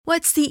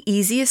What's the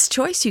easiest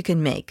choice you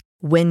can make?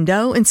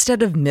 Window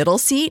instead of middle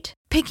seat?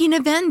 Picking a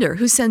vendor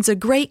who sends a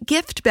great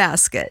gift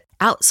basket?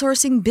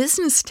 Outsourcing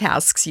business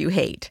tasks you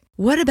hate?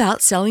 What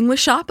about selling with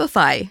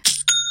Shopify?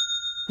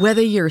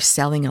 Whether you're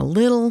selling a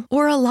little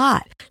or a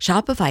lot,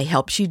 Shopify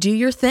helps you do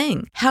your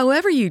thing,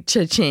 however you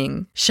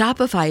cha-ching.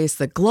 Shopify is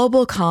the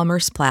global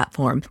commerce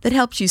platform that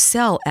helps you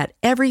sell at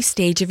every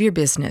stage of your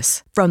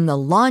business. From the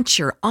launch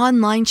your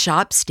online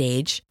shop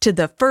stage to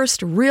the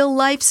first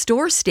real-life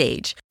store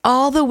stage,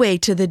 all the way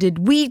to the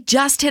did we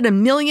just hit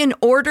 1 million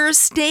orders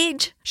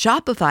stage.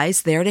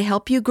 Shopify's there to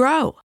help you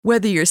grow.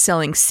 Whether you're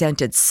selling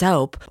scented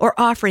soap or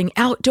offering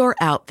outdoor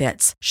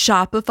outfits,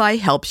 Shopify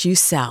helps you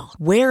sell.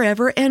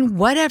 Wherever and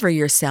whatever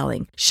you're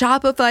selling,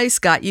 Shopify's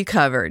got you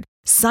covered.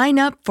 Sign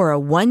up for a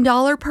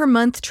 $1 per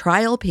month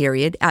trial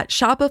period at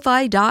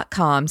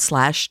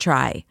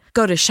shopify.com/try.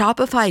 Go to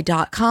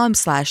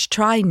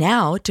shopify.com/try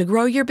now to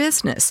grow your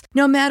business,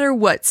 no matter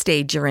what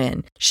stage you're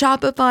in.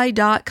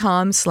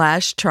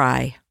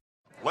 Shopify.com/try.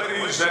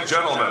 Ladies and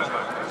gentlemen,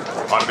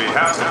 on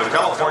behalf of the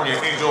California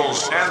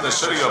Angels and the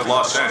city of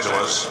Los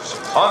Angeles,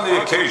 on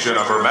the occasion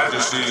of Her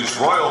Majesty's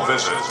royal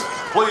visit,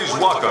 please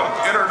welcome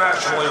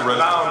internationally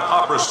renowned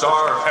opera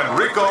star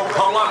Enrico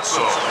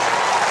Palazzo.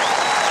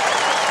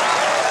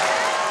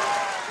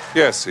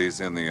 Yes, he's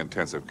in the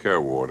intensive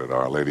care ward at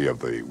Our Lady of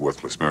the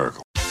Worthless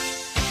Miracle.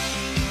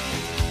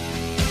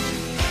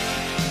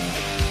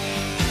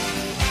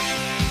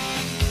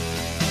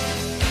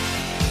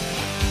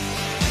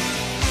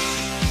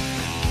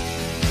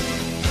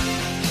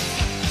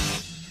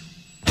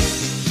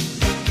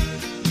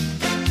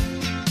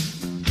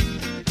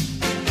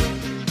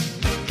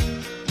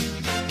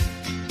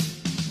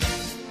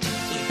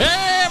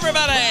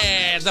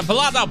 The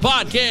Palazzo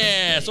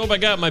Podcast. Oh my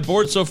God, my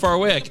board's so far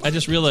away. I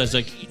just realized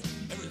I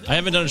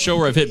haven't done a show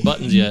where I've hit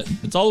buttons yet.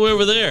 It's all the way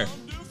over there.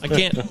 I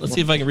can't. Let's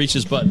see if I can reach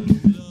this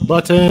button.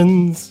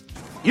 Buttons.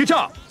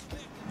 Utah.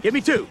 Give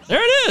me 2.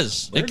 There it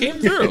is. It came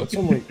through.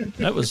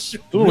 That was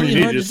really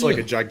you hard need to just do. like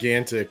a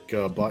gigantic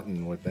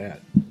button with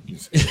that.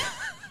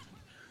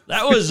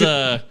 That was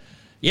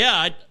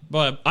yeah.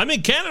 But I'm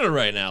in Canada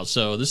right now,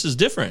 so this is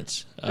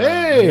different.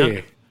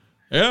 Hey.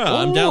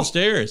 I'm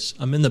downstairs.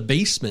 I'm in the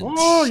basement.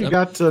 Oh, you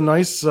got a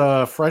nice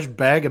fresh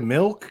bag of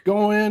milk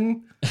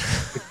going.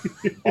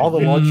 All the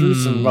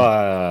lunches and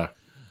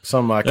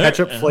some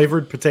ketchup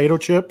flavored potato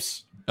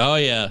chips. Oh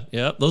yeah.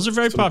 Those are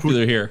very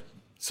popular here.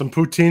 Some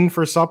poutine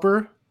for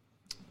supper.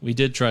 We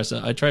did try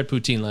some. I tried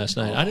poutine last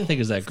night. I didn't think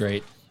it was that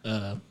great.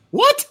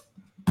 What?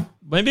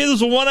 Maybe it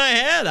was the one I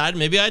had.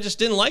 Maybe I just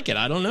didn't like it.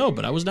 I don't know,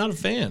 but I was not a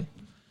fan.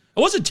 It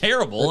wasn't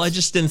terrible. I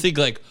just didn't think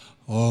like,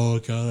 oh,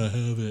 gotta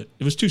have it.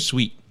 It was too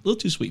sweet. A little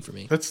too sweet for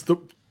me. That's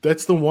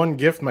the one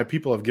gift my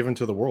people have given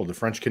to the world, the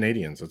French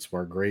Canadians. That's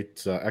our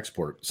great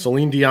export.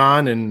 Celine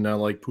Dion and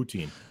like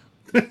poutine.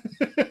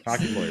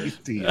 Hockey players.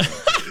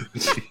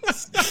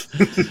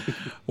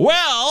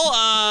 Well,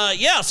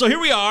 so here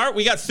we are.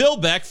 We got Phil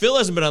back. Phil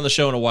hasn't been on the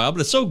show in a while,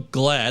 but I'm so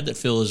glad that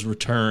Phil has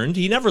returned.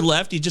 He never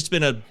left. He's just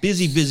been a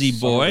busy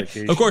boy.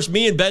 Of course,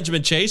 me and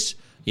Benjamin Chase.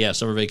 Yeah,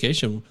 summer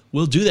vacation.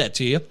 We'll do that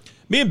to you.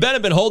 Me and Ben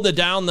have been holding it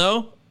down,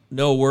 though.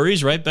 No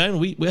worries, right, Ben?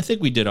 I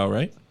think we did all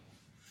right.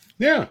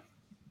 Yeah.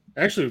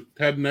 Actually,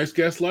 had a nice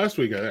guest last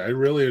week. I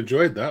really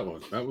enjoyed that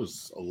one. That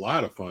was a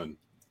lot of fun.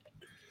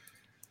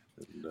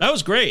 That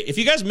was great. If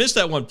you guys missed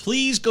that one,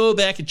 please go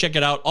back and check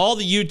it out. All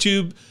the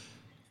YouTube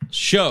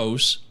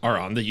shows are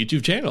on the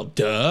YouTube channel.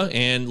 Duh.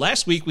 And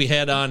last week we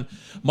had on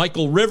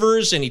Michael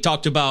Rivers, and he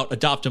talked about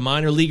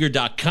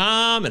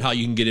adoptaminorleaguer.com and how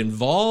you can get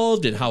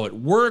involved and how it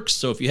works.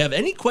 So if you have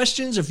any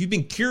questions, or if you've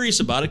been curious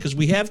about it, because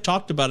we have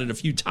talked about it a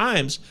few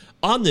times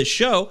on this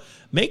show,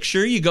 make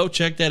sure you go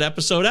check that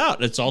episode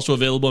out. It's also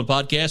available in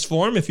podcast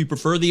form if you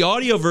prefer the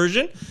audio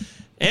version.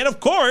 And of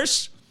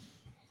course,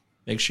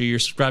 make sure you're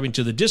subscribing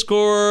to the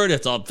Discord.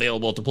 It's all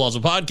available at the Palazzo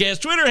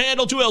Podcast Twitter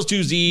handle, 2 L's,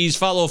 2 Z's.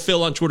 Follow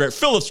Phil on Twitter at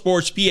Phil of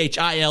Sports,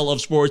 PHIL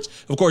of Sports.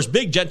 Of course,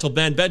 Big Gentle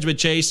Ben, Benjamin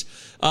Chase.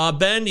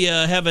 Ben, do you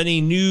have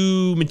any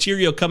new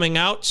material coming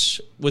out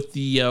with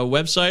the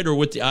website or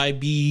with the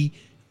IBWAA.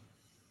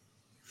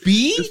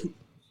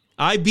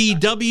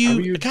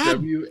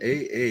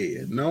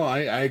 No,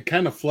 I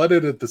kind of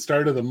flooded at the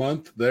start of the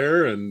month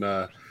there,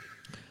 and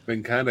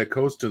been kind of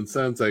coasting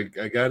since. I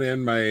got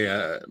in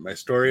my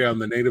story on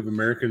the Native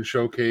American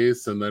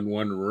Showcase, and then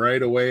one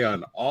right away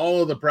on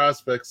all of the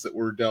prospects that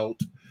were dealt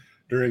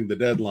during the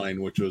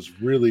deadline, which was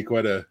really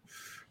quite an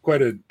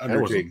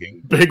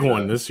undertaking. Big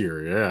one this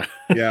year, yeah.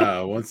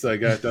 Yeah, once I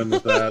got done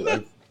with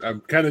that, I'm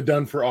kind of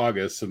done for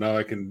August, so now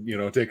I can,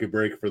 take a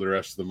break for the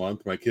rest of the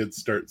month. My kids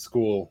start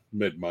school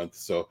mid-month,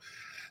 so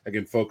I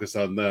can focus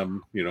on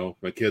them.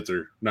 My kids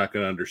are not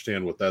going to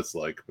understand what that's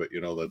like, but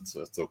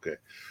that's okay.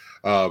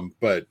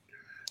 But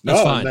no,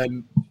 that's fine. And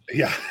then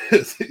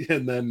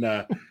and then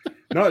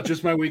no,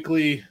 just my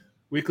weekly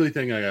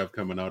thing I have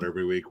coming out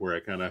every week, where I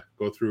kind of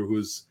go through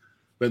who's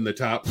been the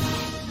top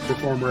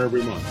performer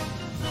every month.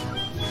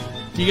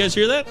 Do you guys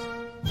hear that?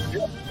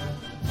 Yeah.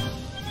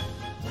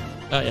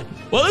 Yeah.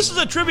 Well, this is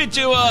a tribute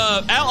to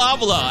Al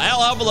Avila.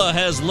 Al Avila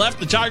has left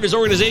the Tigers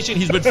organization.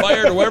 He's been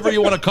fired, or whatever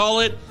you want to call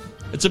it.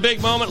 It's a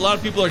big moment. A lot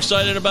of people are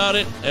excited about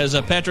it. As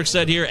Patrick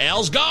said here,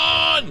 Al's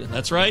gone.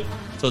 That's right.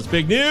 So it's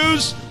big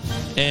news.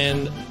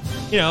 And,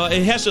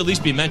 it has to at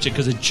least be mentioned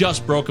because it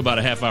just broke about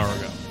a half hour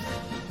ago.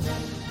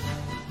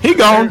 He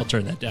gone. I'll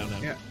turn that down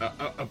now. Yeah,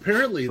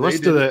 apparently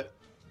The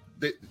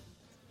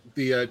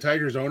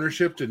Tigers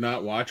ownership did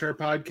not watch our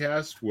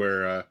podcast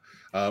where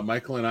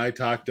Michael and I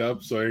talked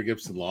up Sawyer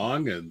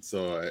Gibson-Long, and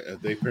so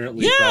they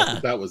apparently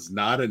thought that was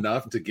not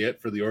enough to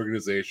get for the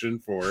organization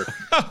for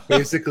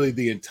basically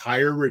the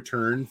entire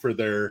return for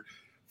their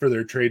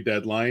trade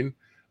deadline,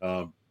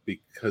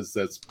 because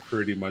that's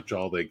pretty much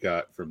all they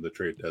got from the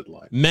trade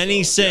deadline.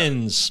 Many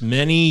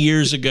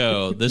years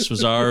ago. This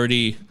was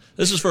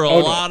for a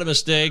lot of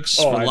mistakes,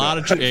 for a lot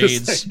of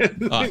trades.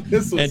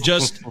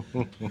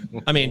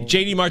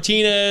 JD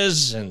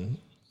Martinez and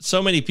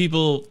so many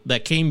people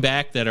that came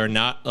back that are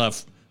not,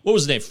 what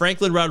was his name?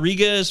 Franklin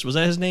Rodriguez, was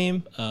that his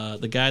name?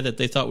 The guy that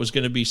they thought was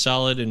going to be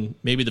solid, and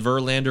maybe the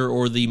Verlander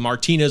or the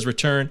Martinez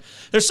return.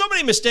 There's so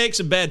many mistakes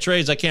and bad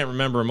trades, I can't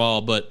remember them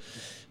all, but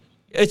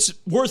it's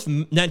worth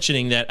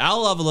mentioning that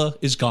Al Avila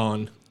is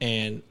gone,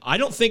 and I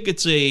don't think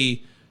it's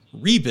a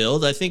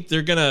rebuild. I think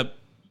they're going to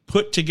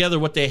put together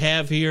what they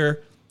have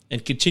here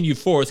and continue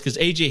forth, because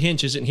A.J.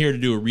 Hinch isn't here to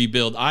do a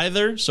rebuild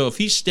either. So if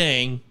he's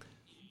staying,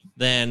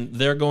 then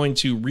they're going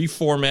to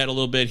reformat a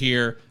little bit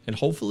here and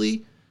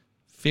hopefully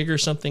figure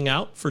something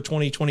out for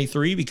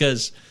 2023,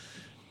 because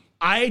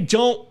I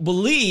don't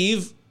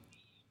believe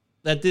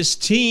that this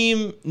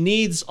team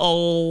needs a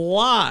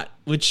lot,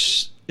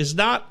 which is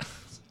not...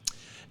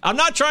 I'm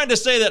not trying to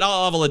say that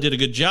Al Avila did a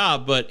good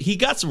job, but he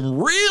got some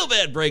real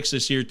bad breaks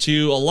this year,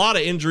 too. A lot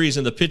of injuries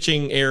in the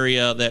pitching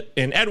area,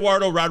 and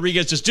Eduardo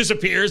Rodriguez just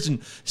disappears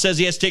and says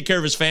he has to take care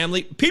of his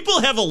family.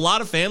 People have a lot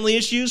of family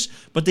issues,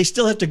 but they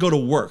still have to go to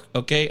work,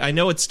 okay? I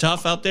know it's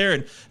tough out there,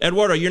 and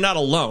Eduardo, you're not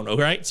alone, all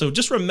right? So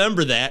just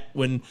remember that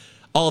when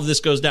all of this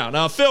goes down.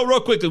 Now, Phil,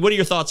 real quickly, what are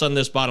your thoughts on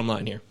this bottom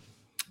line here?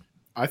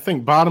 I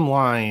think bottom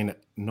line,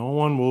 no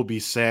one will be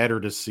sadder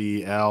to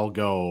see Al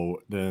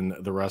go than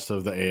the rest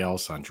of the AL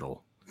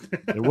Central.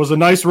 It was a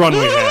nice run we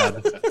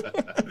had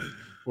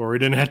where we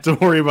didn't have to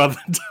worry about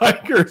the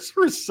Tigers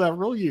for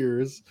several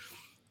years.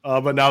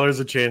 But now there's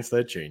a chance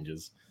that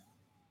changes.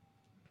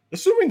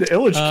 Assuming the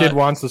Illich kid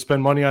wants to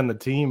spend money on the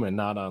team and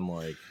not on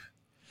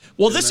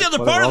Well, this is the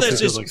other part of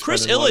this is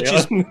Chris Illich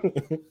is.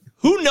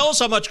 Who knows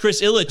how much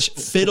Chris Illich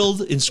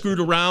fiddled and screwed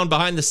around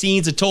behind the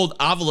scenes and told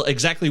Avila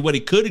exactly what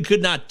he could and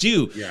could not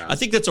do. Yeah. I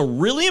think that's a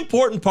really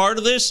important part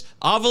of this.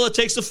 Avila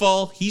takes the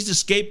fall. He's the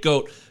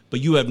scapegoat. But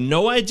you have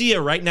no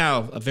idea right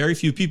now, very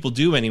few people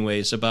do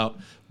anyways, about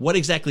what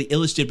exactly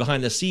Illich did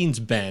behind the scenes,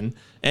 Ben.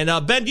 And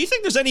Ben, do you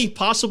think there's any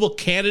possible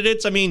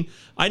candidates? I mean,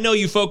 I know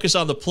you focus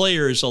on the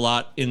players a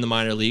lot in the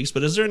minor leagues,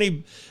 but is there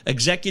any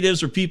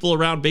executives or people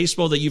around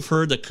baseball that you've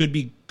heard that could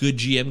be good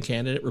GM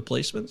candidate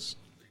replacements?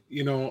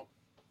 The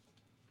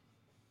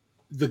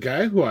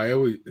guy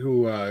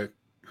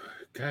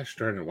gosh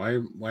darn it, why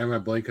am I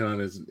blanking on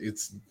his?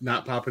 It's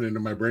not popping into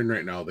my brain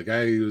right now. The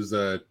guy who's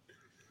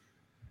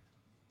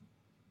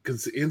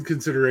in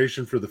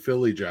consideration for the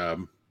Philly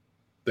job,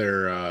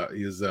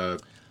 he's a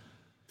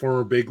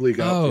former big league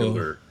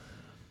outfielder.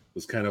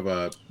 Was kind of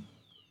a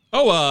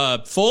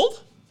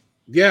Fold?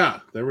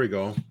 Yeah, there we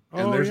go.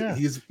 And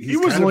he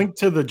was linked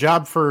to the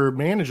job for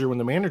manager when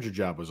the manager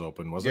job was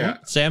open, wasn't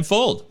it? Sam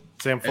Fold.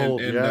 And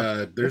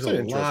there's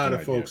a lot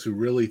of folks who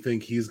really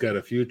think he's got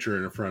a future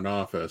in the front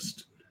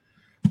office.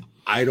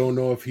 I don't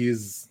know if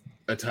he's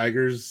a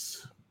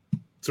Tigers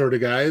sort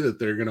of guy that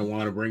they're going to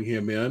want to bring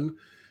him in.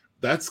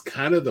 That's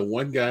kind of the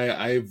one guy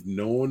I've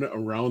known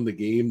around the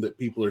game that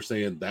people are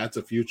saying that's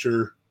a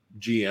future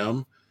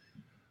GM.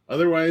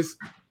 Otherwise,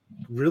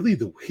 really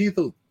the way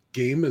the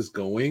game is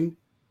going,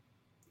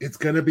 it's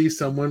going to be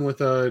someone with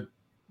a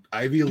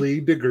Ivy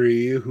League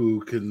degree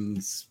who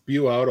can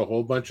spew out a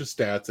whole bunch of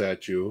stats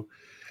at you,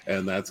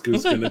 and that's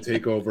who's going to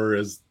take over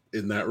as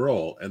in that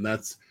role. And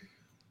that's,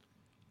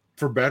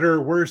 for better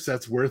or worse,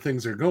 that's where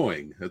things are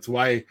going. That's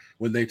why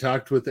when they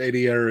talked with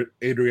Eddie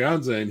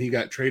Adrianza and he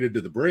got traded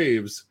to the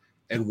Braves,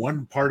 and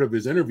one part of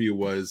his interview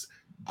was,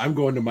 I'm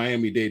going to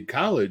Miami-Dade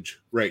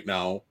College right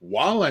now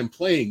while I'm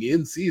playing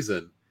in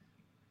season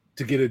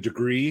to get a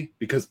degree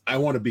because I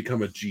want to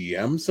become a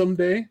GM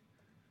someday.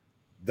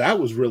 That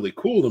was really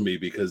cool to me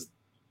because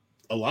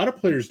a lot of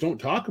players don't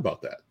talk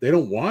about that. They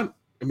don't want,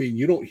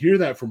 you don't hear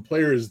that from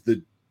players,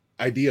 the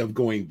idea of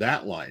going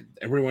that line.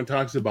 Everyone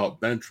talks about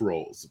bench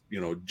roles,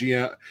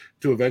 GM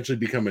to eventually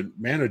become a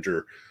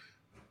manager.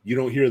 You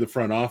don't hear the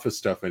front office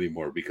stuff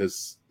anymore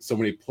because so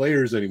many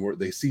players anymore,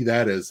 they see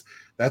that as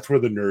that's where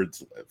the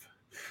nerds live,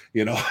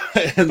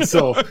 and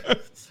so,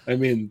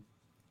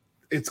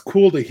 it's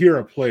cool to hear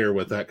a player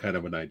with that kind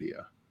of an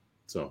idea.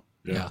 So,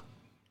 yeah.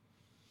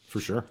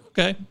 For sure.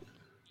 Okay.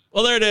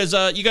 Well, there it is.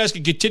 You guys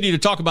can continue to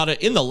talk about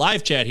it in the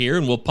live chat here,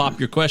 and we'll pop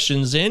your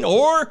questions in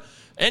or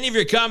Any of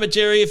your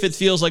commentary, if it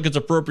feels like it's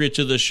appropriate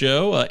to the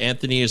show.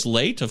 Anthony is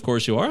late. Of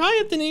course you are. Hi,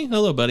 Anthony.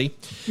 Hello, buddy.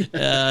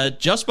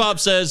 Just Bob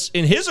says,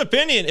 in his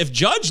opinion, if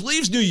Judge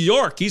leaves New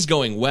York, he's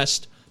going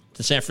west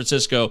to San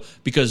Francisco,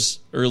 because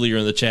earlier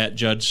in the chat,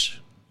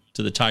 Judge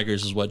to the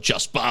Tigers is what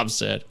Just Bob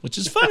said, which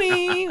is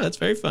funny. That's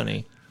very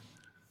funny.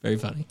 Very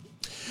funny.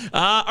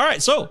 All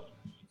right, so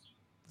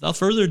without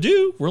further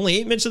ado, we're only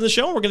 8 minutes in the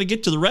show, and we're going to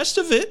get to the rest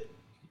of it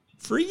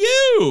for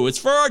you. It's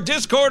for our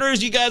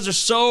Discorders. You guys are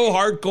so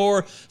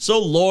hardcore, so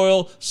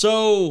loyal,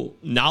 so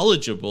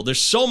knowledgeable. There's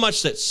so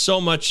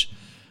much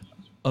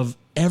of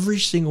every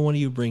single one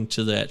of you bring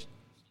to that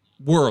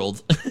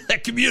world,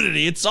 that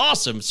community. It's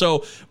awesome.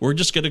 So we're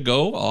just going to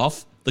go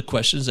off the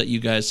questions that you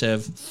guys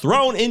have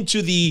thrown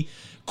into the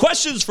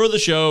questions for the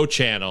show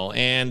channel.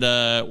 And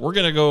we're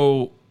going to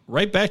go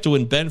right back to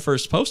when Ben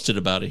first posted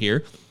about it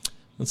here.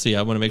 Let's see.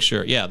 I want to make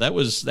sure. Yeah, that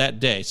was that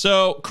day.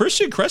 So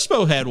Christian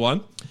Crespo had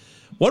one.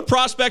 One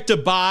prospect to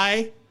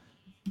buy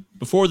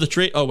before the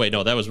trade. Oh, wait,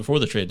 no, that was before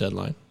the trade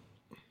deadline.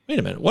 Wait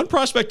a minute. One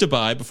prospect to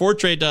buy before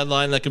trade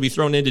deadline that could be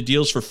thrown into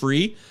deals for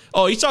free.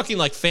 Oh, he's talking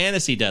like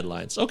fantasy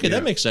deadlines. Okay,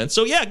 that makes sense.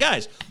 So, yeah,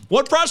 guys,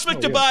 one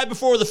prospect to buy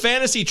before the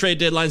fantasy trade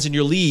deadlines in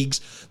your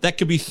leagues that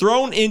could be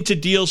thrown into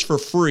deals for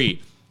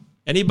free.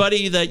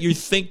 Anybody that you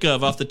think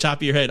of off the top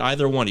of your head,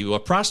 either one of you, a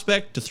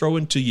prospect to throw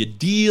into your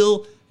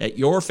deal at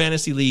your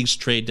fantasy league's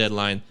trade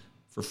deadline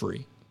for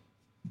free.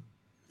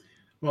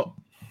 Well,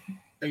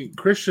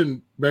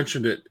 Christian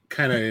mentioned it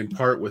kind of in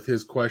part with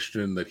his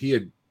question that he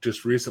had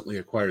just recently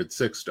acquired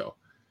Sixto.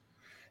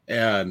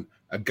 And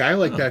a guy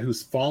like that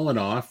who's fallen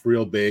off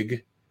real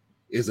big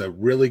is a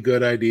really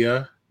good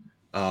idea,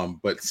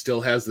 but still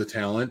has the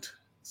talent.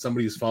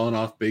 Somebody who's fallen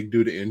off big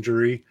due to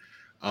injury,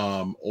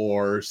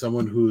 or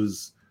someone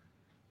who's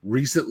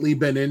recently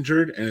been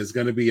injured and is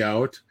going to be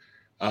out.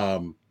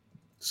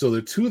 So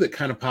the two that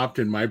kind of popped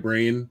in my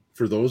brain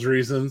for those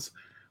reasons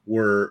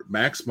were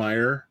Max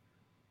Meyer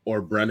or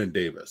Brennan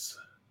Davis.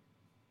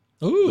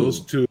 Ooh.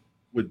 Those two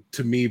would,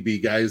 to me, be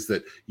guys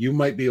that you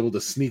might be able to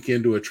sneak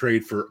into a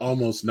trade for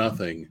almost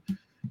nothing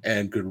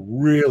and could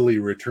really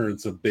return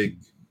some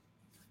big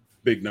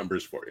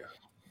numbers for you.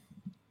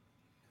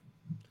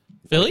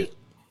 Philly?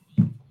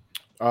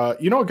 A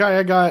guy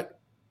I got,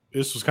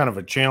 this was kind of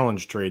a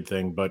challenge trade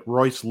thing, but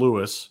Royce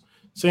Lewis,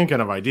 same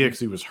kind of idea because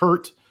he was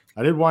hurt.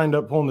 I did wind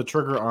up pulling the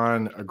trigger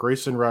on a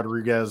Grayson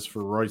Rodriguez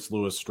for Royce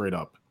Lewis straight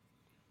up.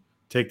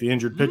 Take the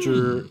injured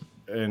pitcher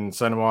and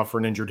send him off for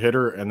an injured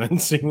hitter and then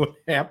see what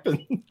happens.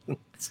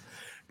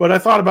 But I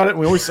thought about it, and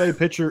we always say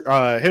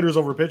hitters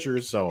over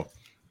pitchers, so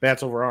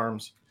bats over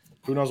arms.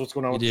 Who knows what's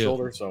going on with the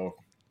shoulder? So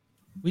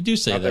we do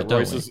say that,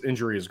 Royce's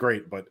injury is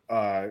great, but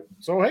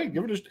so hey,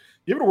 give it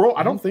a roll.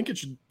 I don't think it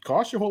should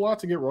cost you a whole lot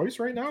to get Royce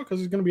right now because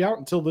he's going to be out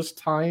until this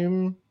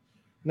time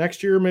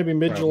next year, maybe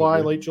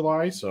mid-July, late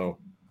July. So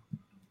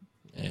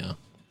yeah,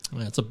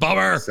 that's a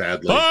bummer.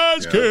 Sadly,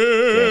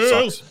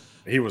 sucks.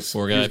 He was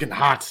getting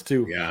hot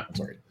too. Yeah,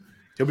 sorry.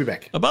 He'll be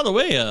back. By the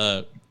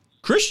way,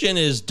 Christian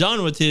is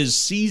done with his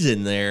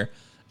season there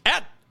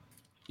at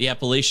the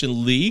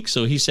Appalachian League,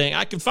 so he's saying,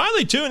 I can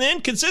finally tune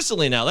in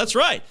consistently now. That's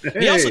right.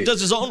 He also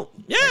does his own.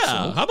 Yeah,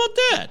 excellent. How about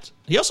that?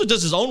 He also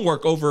does his own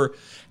work over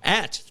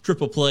at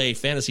Triple Play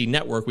Fantasy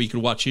Network, where you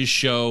can watch his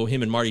show,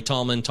 him and Marty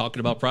Tallman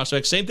talking about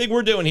prospects. Same thing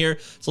we're doing here.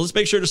 So let's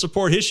make sure to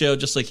support his show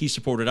just like he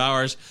supported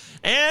ours.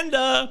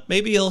 And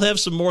maybe he'll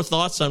have some more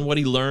thoughts on what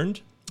he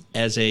learned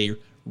as a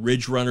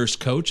Ridge Runners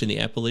coach in the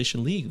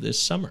Appalachian League this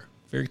summer.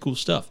 Very cool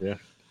stuff. Yeah.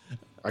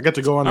 I got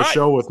to go on the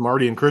show with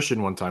Marty and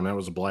Christian one time. That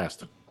was a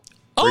blast.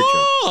 Great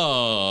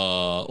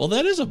show. Well,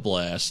 that is a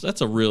blast.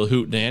 That's a real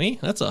hootenanny.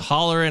 That's a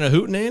holler and a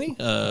hootenanny.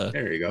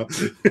 There you go.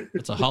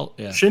 It's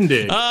a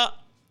shindig.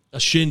 A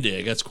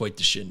shindig. That's quite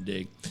the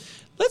shindig.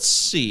 Let's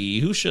see.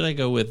 Who should I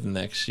go with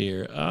next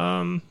here?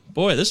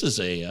 Boy, this is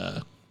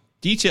a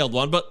detailed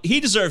one, but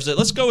he deserves it.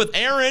 Let's go with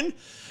Aaron.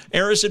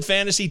 Aaron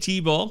Fantasy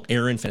T-Ball.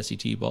 Aaron Fantasy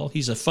T-Ball.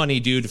 He's a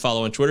funny dude to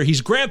follow on Twitter. He's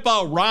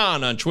Grandpa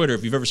Ron on Twitter.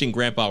 If you've ever seen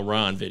Grandpa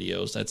Ron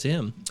videos, that's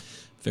him.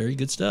 Very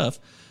good stuff.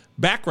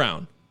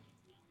 Background.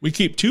 We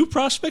keep 2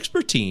 prospects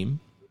per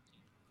team,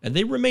 and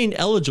they remain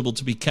eligible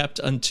to be kept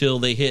until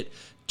they hit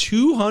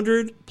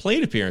 200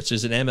 plate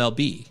appearances in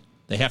MLB.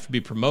 They have to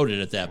be promoted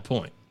at that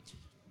point.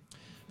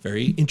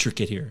 Very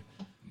intricate here.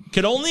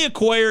 Can only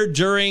acquire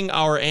during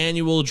our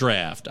annual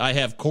draft. I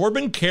have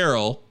Corbin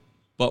Carroll,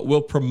 but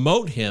we'll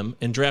promote him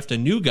and draft a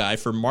new guy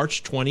for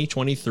March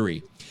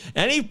 2023.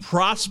 Any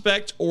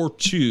prospect or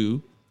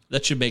two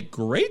that should make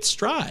great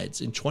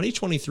strides in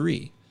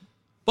 2023,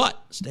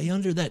 but stay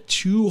under that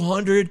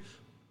 200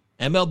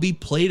 MLB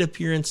plate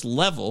appearance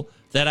level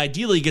that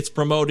ideally gets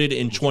promoted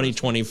in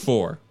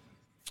 2024.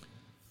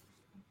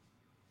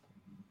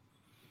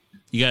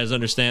 You guys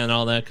understand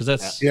all that? Because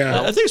that's,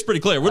 I think it's pretty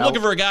clear. We're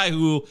looking for a guy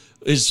who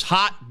is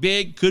hot,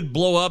 big, could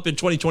blow up in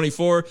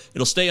 2024.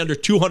 It'll stay under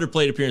 200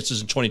 plate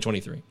appearances in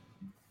 2023.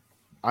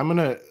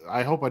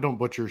 I hope I don't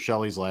butcher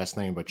Shelley's last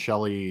name, but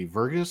Shelley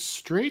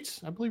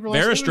Vergastrait, I believe her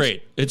last name is.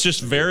 Vergastrait. It's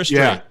just Vergastrait.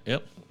 Yeah.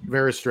 Yep.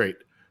 Vergastrait.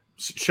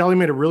 Shelley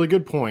made a really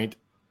good point.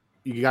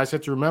 You guys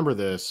have to remember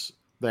this,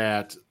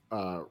 that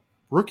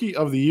Rookie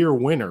of the Year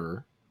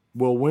winner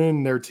will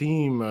win their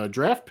team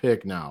draft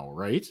pick now,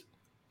 right?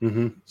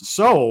 Mm-hmm.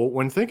 So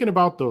when thinking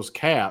about those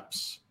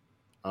caps,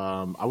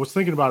 I was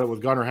thinking about it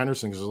with Gunnar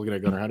Henderson because I was looking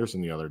at Gunnar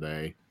Henderson the other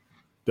day.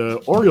 The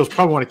Orioles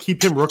probably want to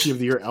keep him Rookie of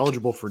the Year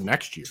eligible for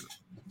next year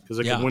because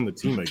they can win the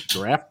team a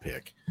draft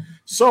pick.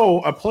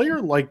 So a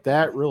player like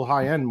that, real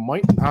high end,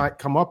 might not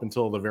come up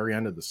until the very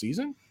end of the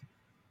season.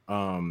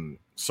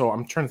 So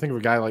I'm trying to think of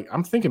a guy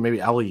I'm thinking maybe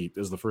Ellie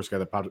is the first guy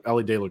that popped.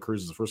 Ellie De La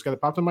Cruz is the first guy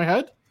that popped in my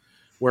head,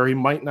 where he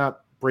might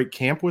not break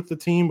camp with the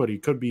team, but he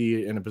could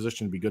be in a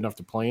position to be good enough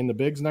to play in the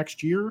bigs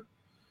next year.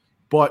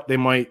 But they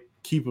might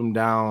keep him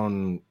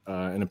down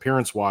in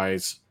appearance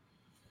wise,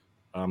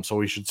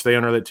 so he should stay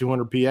under that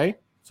 200 PA.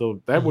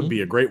 So that would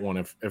be a great one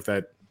if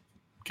that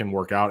can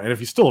work out, and if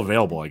he's still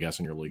available, I guess,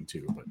 in your league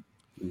too. But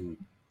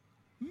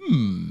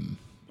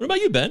What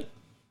about you, Ben?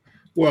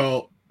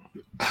 Well,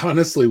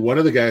 honestly, one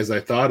of the guys I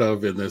thought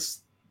of in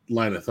this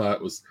line of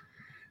thought was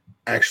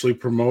actually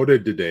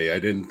promoted today. I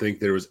didn't think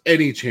there was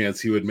any chance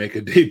he would make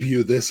a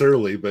debut this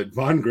early, but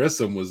Vaughn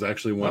Grissom was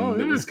actually one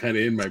that was kind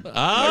of in my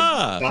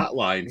thought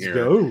line here.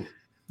 Go.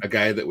 A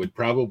guy that would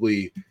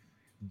probably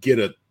get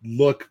a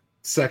look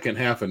second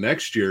half of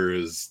next year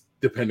is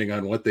depending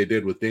on what they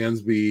did with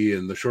Dansby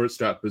and the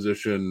shortstop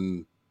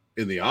position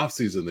in the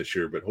offseason this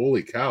year. But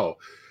holy cow,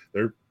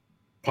 they're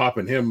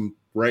popping him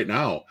right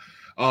now.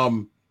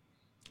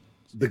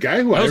 The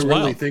guy who I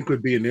really think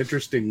would be an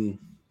interesting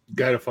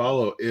guy to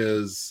follow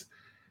is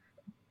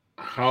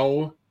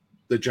how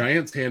the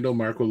Giants handle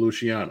Marco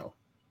Luciano.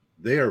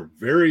 They are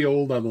very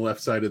old on the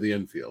left side of the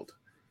infield.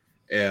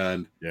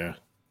 And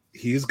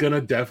he's going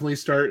to definitely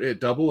start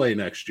at Double-A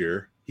next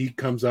year. He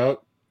comes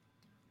out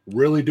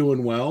really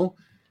doing well.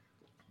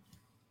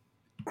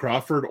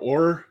 Crawford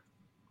or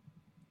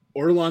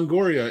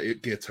Longoria,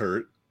 it gets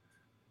hurt,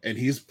 and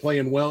he's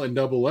playing well in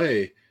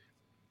Double-A.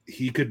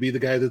 He could be the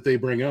guy that they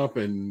bring up,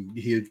 and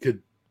he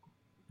could,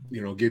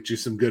 get you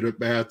some good at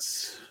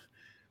bats,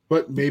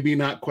 but maybe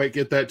not quite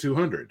get that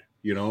 200.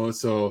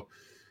 So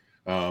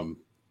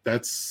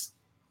that's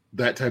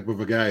that type of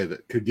a guy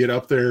that could get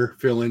up there,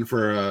 fill in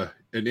for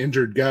an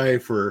injured guy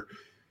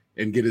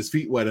and get his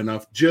feet wet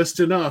enough, just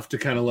enough to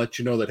kind of let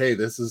you know that, hey,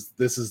 this is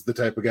the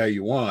type of guy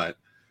you want.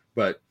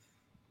 But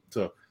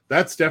so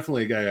that's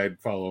definitely a guy I'd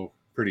follow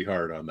pretty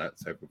hard on that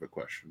type of a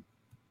question.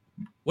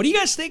 What do you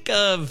guys think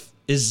of?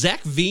 Is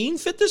Zach Veen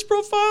fit this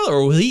profile,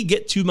 or will he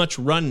get too much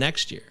run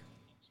next year?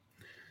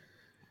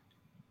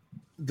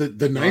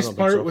 The nice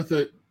part with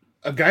a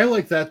guy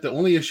like that, the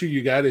only issue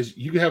you got is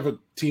you have a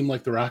team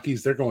like the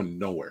Rockies, they're going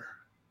nowhere.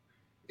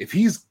 If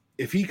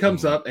he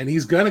comes up, and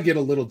he's going to get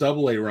a little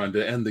Double-A run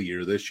to end the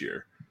year this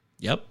year.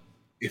 Yep.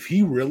 If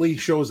he really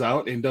shows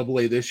out in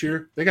Double-A this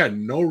year, they got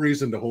no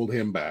reason to hold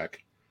him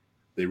back.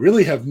 They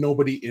really have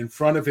nobody in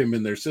front of him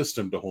in their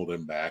system to hold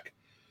him back.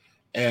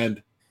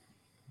 And,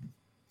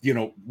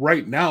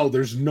 right now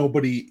there's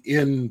nobody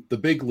in the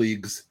big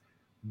leagues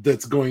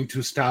that's going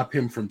to stop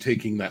him from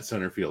taking that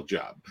center field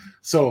job.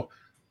 So,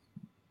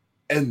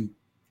 and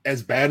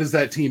as bad as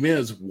that team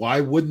is,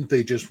 why wouldn't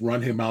they just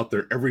run him out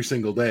there every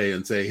single day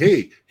and say,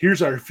 hey,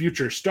 here's our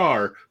future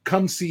star.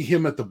 Come see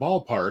him at the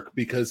ballpark,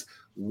 because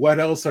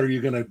what else are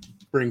you going to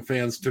bring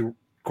fans to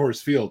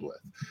Coors Field with?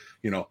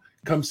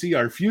 Come see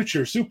our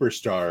future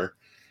superstar.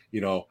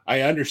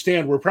 I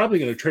understand we're probably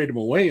going to trade him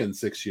away in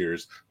 6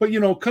 years, but,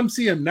 come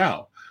see him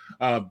now.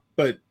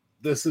 But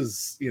this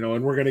is,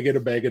 and we're going to get a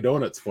bag of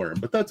donuts for him,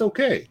 but that's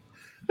okay.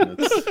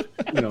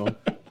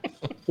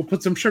 We'll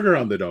put some sugar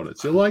on the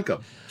donuts. You'll like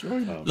them.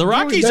 The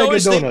Rockies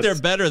always think they're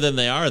better than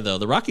they are, though.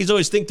 The Rockies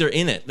always think they're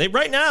in it.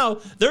 Right now,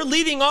 they're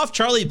leading off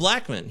Charlie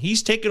Blackmon.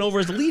 He's taken over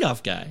as the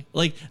leadoff guy.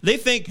 Like, they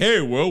think,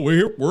 hey, well,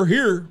 we're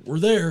here. We're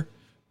there.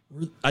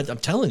 I'm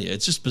telling you,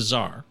 it's just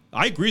bizarre.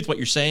 I agree with what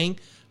you're saying,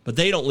 but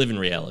they don't live in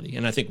reality,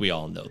 and I think we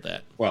all know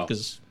that. Well,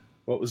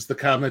 what was the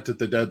comment at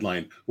the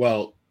deadline?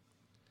 Well,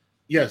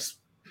 yes,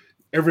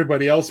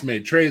 everybody else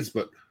made trades,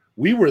 but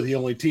we were the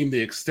only team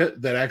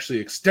that actually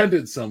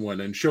extended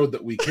someone and showed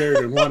that we cared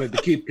and wanted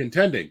to keep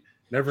contending.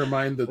 Never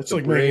mind that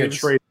the Braves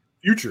trade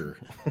future.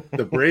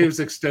 The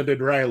Braves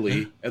extended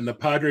Riley and the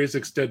Padres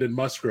extended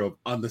Musgrove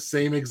on the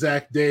same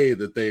exact day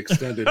that they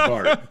extended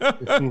Bart.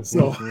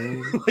 So,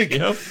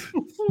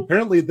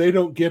 apparently they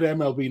don't get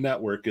MLB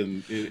Network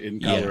in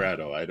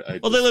Colorado. Yeah.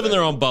 They live in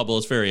their own bubble.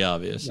 It's very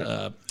obvious.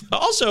 Yeah.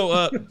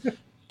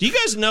 Do you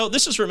guys know?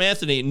 This is from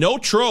Anthony. No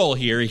troll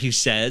here. He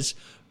says,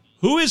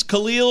 who is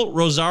Khalil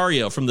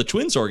Rosario from the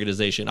Twins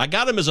organization? I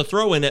got him as a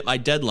throw-in at my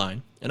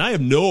deadline, and I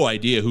have no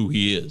idea who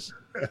he is.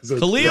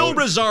 Khalil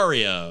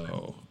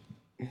Rosario.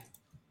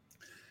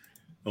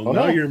 Well,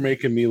 now you're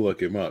making me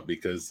look him up,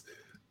 because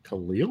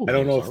Khalil. I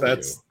don't know if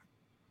that's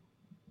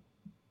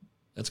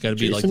got to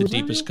be like the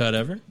deepest cut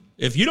ever.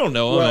 If you don't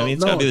know him,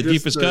 it's got to be the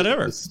deepest cut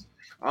ever.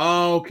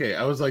 Okay.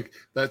 I was like,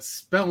 that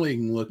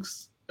spelling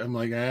looks. I'm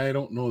like, I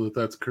don't know that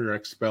that's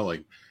correct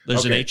spelling.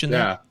 There's an H in there.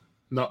 Yeah.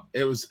 No,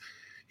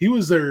 he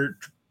was their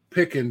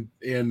pick in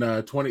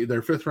 20,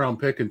 their 5th round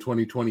pick in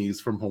 2020.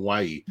 He's from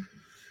Hawaii,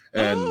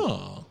 and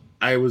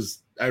I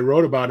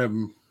wrote about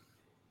him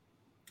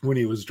when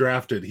he was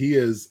drafted. He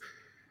is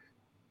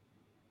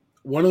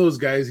one of those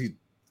guys,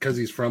 because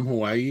he's from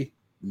Hawaii,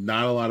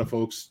 not a lot of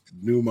folks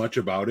knew much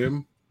about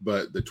him,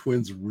 but the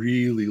Twins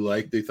really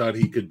they thought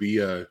he could be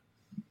a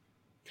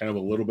kind of a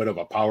little bit of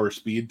a power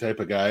speed type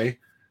of guy.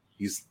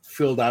 He's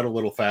filled out a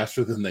little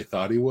faster than they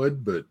thought he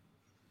would, but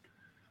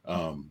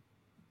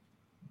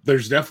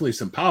there's definitely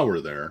some power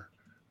there,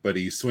 but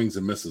he swings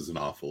and misses an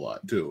awful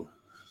lot too.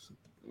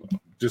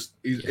 Just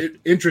he's an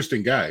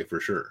interesting guy for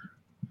sure.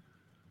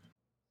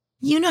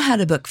 You know how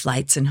to book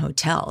flights and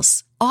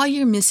hotels. All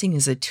you're missing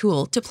is a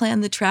tool to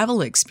plan the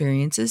travel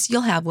experiences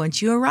you'll have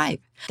once you arrive.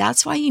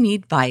 That's why you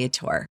need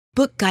Viator.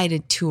 Book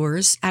guided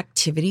tours,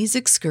 activities,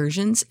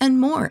 excursions,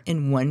 and more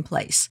in one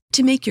place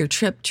to make your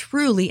trip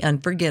truly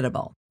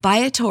unforgettable.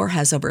 Viator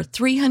has over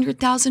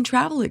 300,000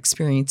 travel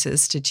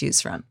experiences to choose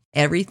from.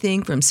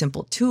 Everything from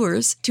simple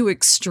tours to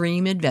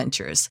extreme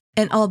adventures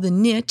and all the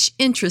niche,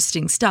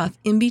 interesting stuff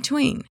in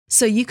between.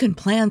 So you can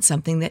plan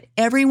something that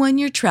everyone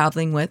you're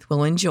traveling with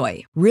will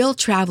enjoy. Real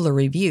traveler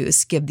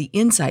reviews give the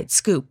inside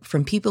scoop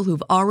from people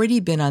who've already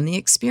been on the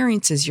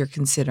experiences you're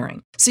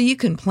considering. So you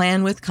can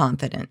plan with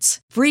confidence.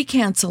 Free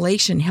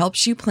cancellation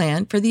helps you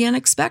plan for the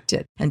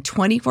unexpected. And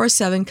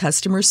 24/7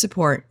 customer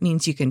support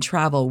means you can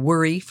travel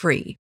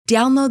worry-free.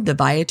 Download the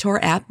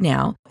Viator app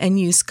now and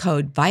use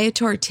code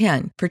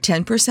Viator10 for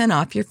 10%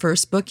 off your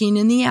first booking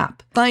in the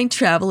app. Find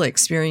travel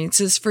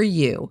experiences for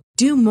you.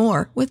 Do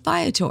more with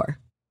Viator.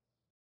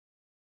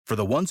 For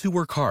the ones who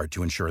work hard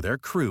to ensure their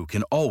crew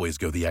can always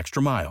go the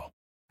extra mile,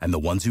 and the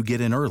ones who get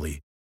in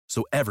early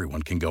so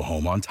everyone can go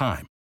home on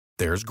time,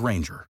 there's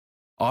Grainger,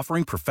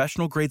 offering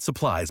professional-grade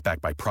supplies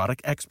backed by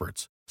product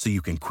experts so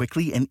you can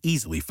quickly and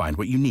easily find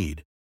what you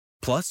need.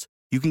 Plus,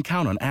 you can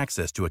count on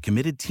access to a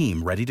committed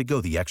team ready to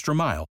go the extra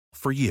mile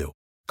for you.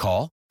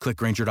 Call, click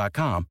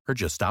Grainger.com, or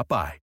just stop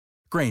by.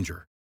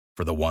 Grainger,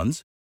 for the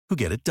ones who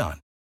get it done.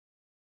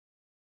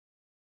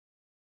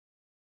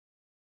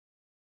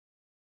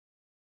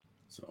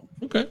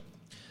 Okay.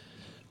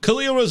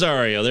 Khalil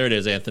Rosario. There it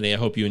is, Anthony. I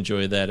hope you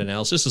enjoyed that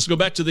analysis. Let's go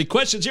back to the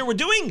questions here. We're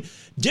doing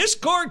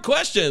Discord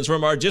questions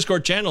from our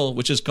Discord channel,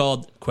 which is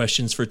called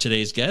Questions for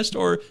Today's Guest,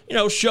 or,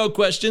 show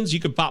questions.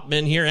 You can pop them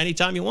in here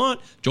anytime you want.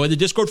 Join the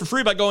Discord for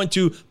free by going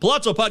to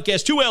Palazzo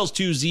Podcast, 2 L's,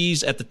 2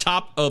 Z's at the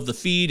top of the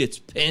feed. It's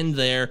pinned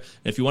there.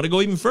 And if you want to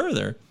go even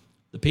further,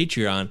 the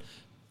Patreon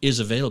is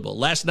available.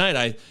 Last night,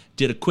 I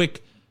did a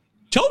quick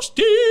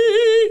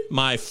toasty.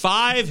 My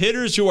 5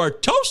 hitters who are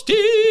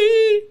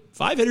toasty.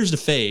 5 hitters to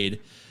fade.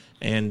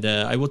 And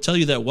I will tell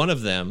you that one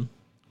of them,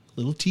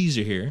 little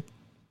teaser here,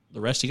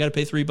 the rest you got to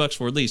pay $3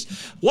 for at least.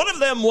 One of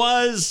them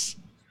was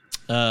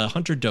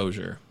Hunter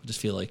Dozier. I just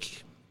feel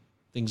like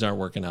things aren't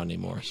working out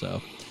anymore.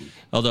 So,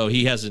 although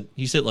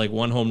he's hit like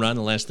 1 home run in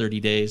the last 30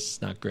 days.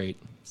 It's not great.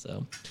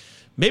 So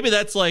maybe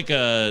that's like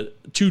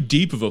too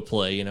deep of a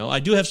play. I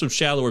do have some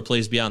shallower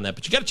plays beyond that,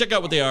 but you got to check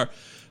out what they are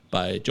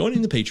by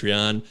joining the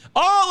Patreon.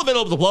 All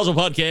available at the Palazzo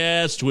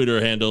Podcast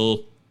Twitter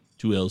handle,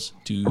 2 L's,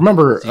 2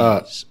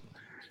 Remember,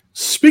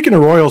 Speaking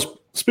of Royals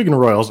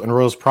and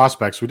Royals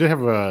prospects, we did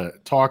have a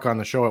talk on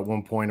the show at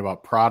one point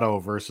about Prado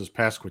versus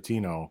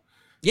Pasquantino.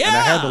 Yeah, and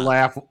I had to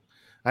laugh.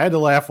 I had to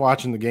laugh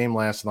watching the game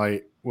last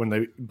night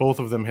when both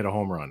of them hit a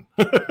home run.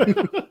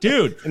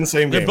 Dude, in the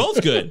same game. They're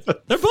both good.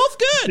 They're both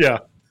good. Yeah.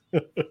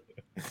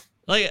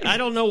 Like, I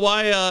don't know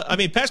why.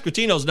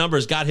 Pasquantino's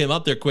numbers got him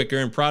up there quicker,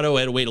 and Prado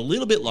had to wait a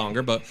little bit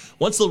longer. But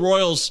once the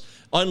Royals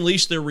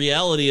unleashed their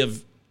reality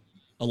of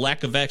a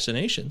lack of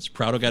vaccinations,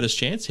 Prado got his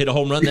chance, hit a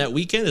home run that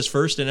weekend, his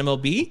first in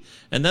MLB.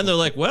 And then they're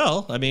like,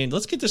 well,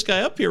 let's get this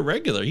guy up here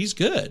regular. He's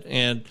good.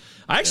 And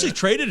I actually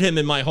traded him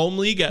in my home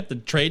league at the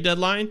trade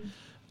deadline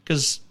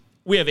because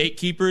we have 8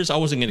 keepers. I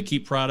wasn't going to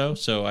keep Prado,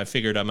 so I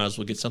figured I might as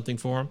well get something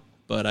for him.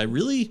 But I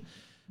really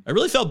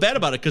felt bad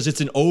about it because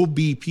it's an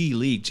OBP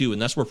league too,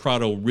 and that's where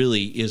Prado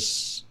really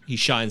is. He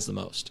shines the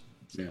most.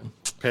 Yeah,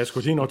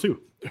 Pasquantino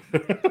too.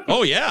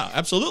 Oh yeah,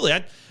 absolutely.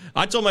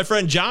 I told my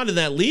friend John in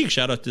that league.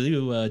 Shout out to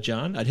you,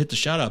 John. I'd hit the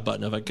shout out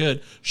button if I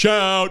could.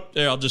 Shout.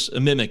 There, I'll just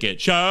mimic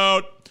it.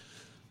 Shout.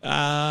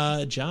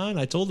 John,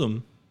 I told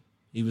him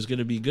he was going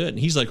to be good, and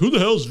he's like, "Who the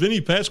hell is Vinny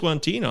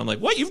Pasquantino?" I'm like,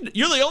 "What?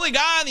 You're the only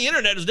guy on the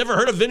internet who's never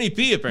heard of Vinny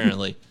P."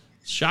 Apparently,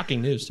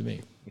 shocking news to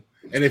me.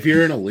 And if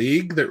you're in a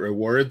league that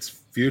rewards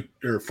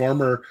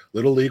former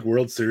Little League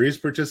World Series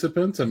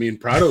participants,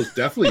 Prado's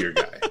definitely your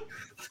guy.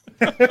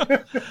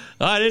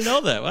 I didn't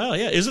know that. Wow,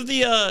 yeah. Isn't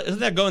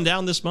that going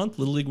down this month,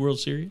 Little League World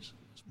Series?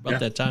 It's about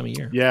that time of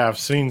year. Yeah, I've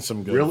seen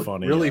some good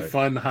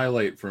fun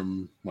highlight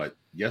from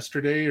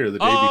yesterday or the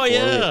day before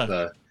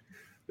with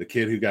the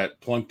kid who got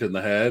plunked in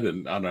the head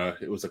and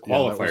it was a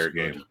qualifier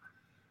game.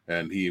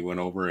 And he went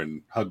over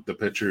and hugged the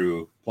pitcher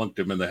who plunked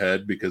him in the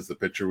head because the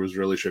pitcher was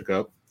really shook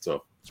up.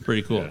 So it's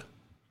pretty cool. Yeah.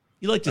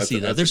 You like to see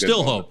that. There's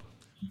still hope.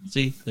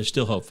 See, there's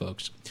still hope,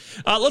 folks.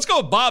 Let's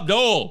go with Bob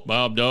Dole.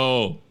 Bob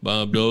Dole.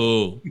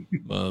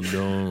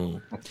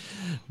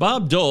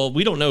 Bob Dole,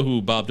 we don't know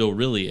who Bob Dole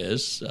really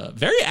is.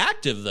 Very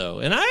active, though.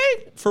 And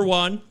for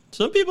one,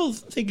 some people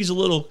think he's a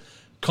little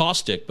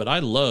caustic, but I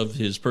love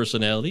his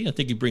personality. I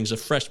think he brings a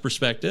fresh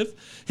perspective.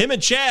 Him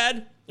and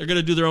Chad They're going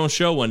to do their own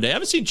show one day. I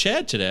haven't seen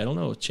Chad today. I don't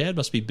know. Chad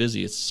must be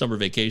busy. It's summer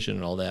vacation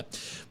and all that.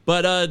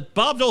 But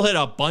Bob Dole had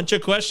a bunch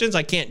of questions.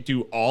 I can't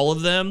do all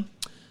of them.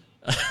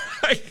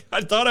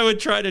 I thought I would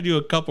try to do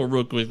a couple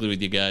real quickly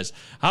with you guys.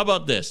 How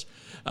about this?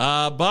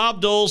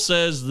 Bob Dole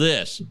says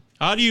this.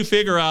 How do you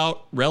figure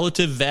out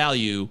relative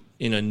value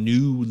in a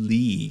new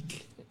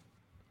league?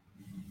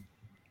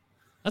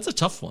 That's a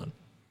tough one.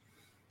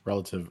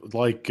 Relative,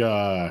 like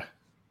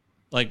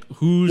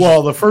who's?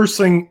 Well, the first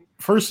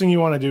thing you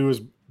want to do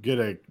is get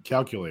a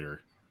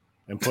calculator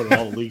and put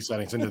all the league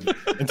settings into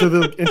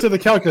the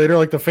calculator,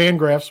 like the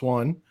Fangraphs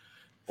one,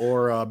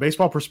 or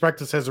Baseball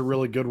Prospectus has a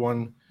really good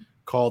one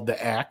called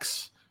the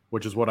Axe,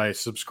 which is what I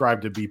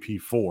subscribe to BP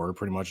for,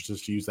 pretty much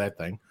just to use that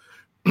thing.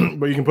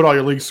 But you can put all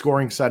your league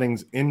scoring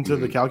settings into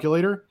the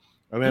calculator,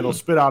 and then it'll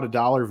spit out a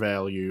dollar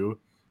value,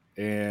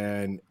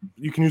 and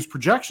you can use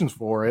projections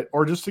for it,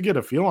 or just to get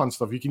a feel on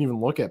stuff. You can even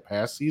look at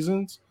past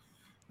seasons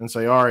and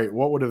say, all right,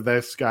 what would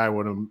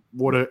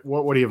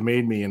he have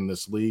made me in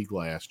this league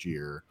last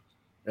year?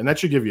 And that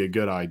should give you a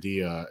good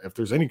idea if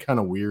there's any kind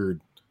of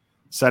weird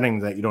setting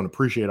that you don't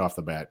appreciate off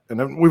the bat.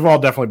 And we've all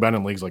definitely been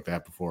in leagues like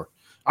that before.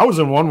 I was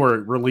in one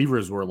where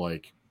relievers were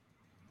like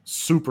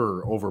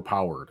super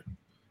overpowered.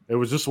 It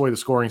was just the way the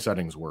scoring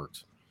settings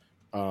worked.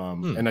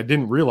 And I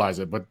didn't realize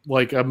it, but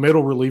like a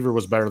middle reliever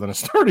was better than a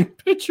starting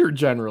pitcher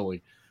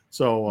generally.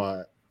 So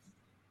it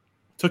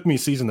took me a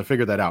season to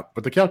figure that out,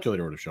 but the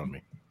calculator would have shown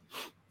me.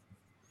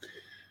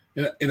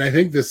 And I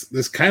think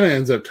this kind of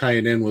ends up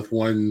tying in with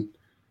one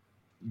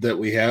that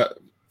we have,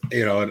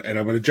 and I'm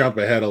going to jump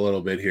ahead a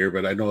little bit here,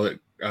 but I know that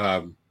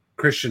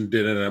Christian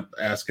did end up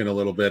asking a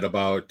little bit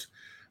about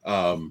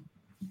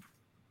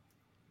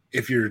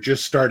if you're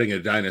just starting a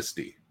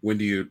dynasty, when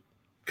do you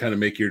kind of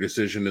make your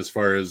decision as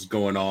far as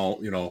going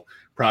all,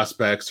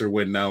 prospects or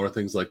win now or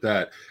things like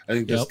that? I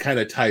think this kind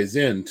of ties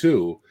in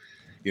too,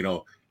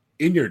 in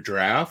your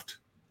draft,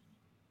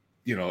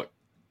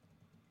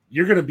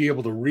 you're going to be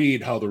able to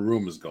read how the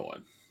room is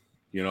going,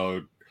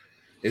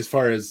 as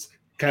far as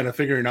kind of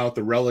figuring out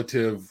the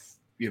relative,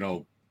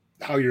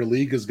 how your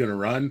league is going to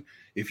run.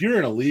 If you're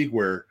in a league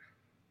where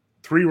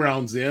 3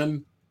 rounds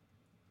in,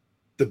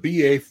 the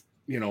BA,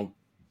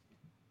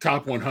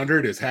 top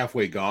 100 is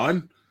halfway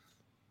gone.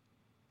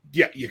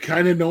 Yeah, you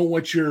kind of know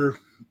what you're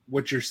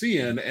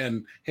seeing,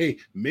 and hey,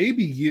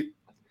 maybe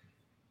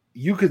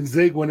you can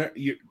zig when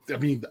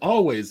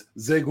always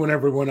zig when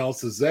everyone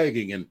else is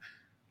zagging, and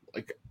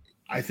like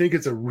I think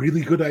it's a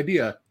really good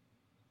idea.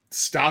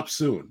 Stop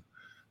soon.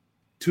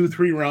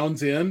 2-3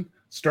 rounds in,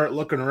 start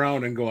looking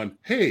around and going,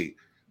 hey,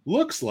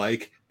 looks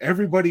like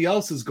everybody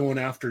else is going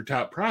after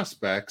top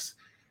prospects,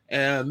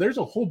 and there's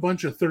a whole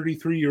bunch of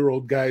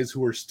 33-year-old guys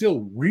who are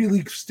still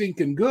really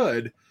stinking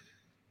good.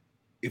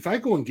 If I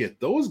go and get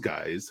those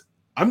guys,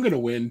 I'm going to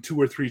win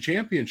 2 or 3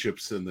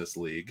 championships in this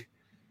league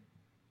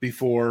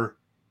before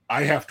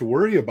I have to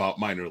worry about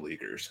minor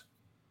leaguers.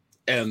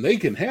 And they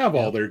can have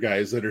all their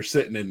guys that are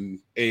sitting in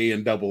A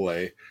and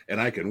AA,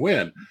 and I can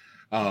win.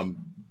 There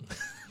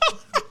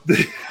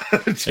he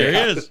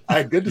is.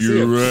 Good to see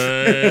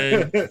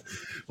him.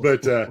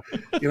 But,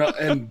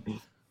 and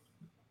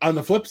on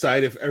the flip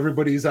side, if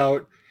everybody's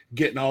out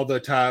getting all the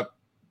top,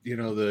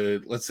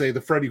 let's say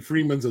the Freddie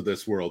Freemans of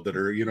this world that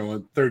are,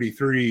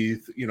 33,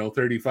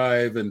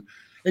 35, and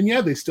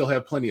yeah, they still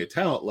have plenty of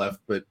talent left,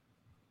 but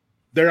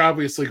they're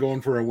obviously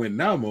going for a win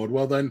now mode.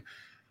 Well, then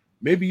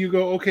maybe you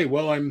go, okay,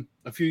 well, I'm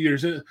a few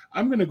years in.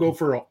 I'm going to go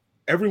for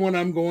everyone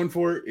I'm going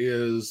for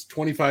is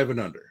 25 and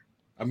under.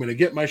 I'm going to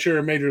get my share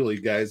of major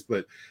league guys,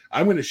 but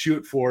I'm going to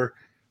shoot for,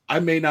 I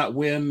may not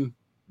win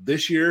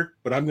this year,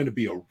 but I'm going to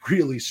be a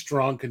really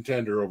strong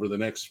contender over the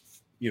next,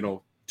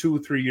 2-3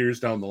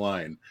 years down the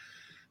line.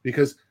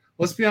 Because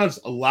let's be honest,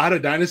 a lot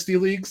of dynasty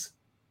leagues,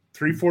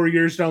 3-4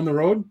 years down the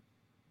road,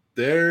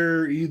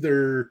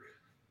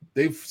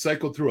 they've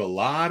cycled through a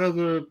lot of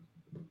the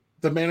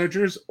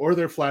managers, or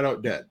they're flat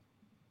out dead.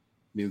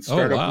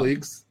 Startup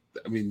leagues,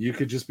 you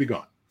could just be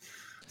gone.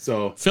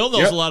 So Phil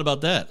knows a lot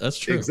about that. That's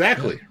true.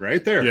 Exactly. Yeah.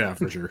 Right there. Yeah,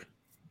 for sure.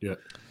 Yeah.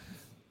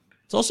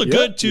 It's also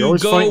good to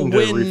go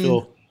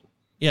win.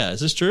 Yeah, is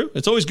this true?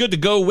 It's always good to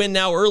go win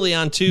now early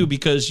on too,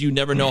 because you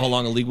never know how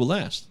long a league will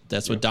last.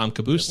 That's what Dom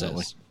Caboose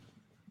says.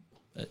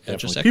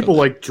 People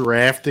like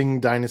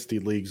drafting dynasty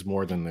leagues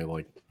more than they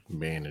like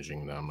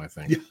managing them, I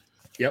think.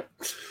 Yep.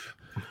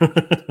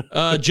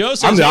 Joe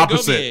says, I'm the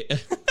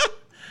opposite.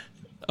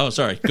 Oh,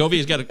 sorry.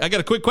 Govey's I got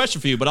a quick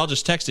question for you, but I'll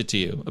just text it to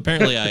you.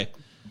 Apparently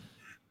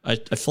I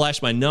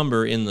flashed my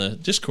number in the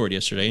Discord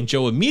yesterday, and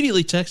Joe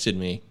immediately texted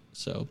me.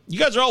 So you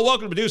guys are all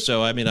welcome to do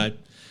so. I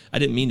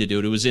didn't mean to do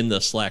it. It was in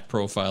the Slack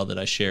profile that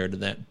I shared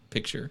in that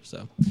picture.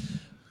 So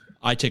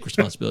I take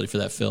responsibility for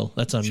that, Phil.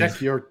 That's on me.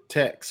 Check your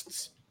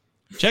texts.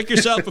 Check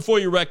yourself before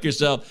you wreck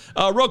yourself.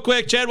 Real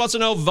quick, Chad wants to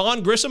know,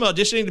 Vaughn Grissom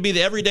auditioning to be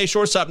the everyday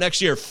shortstop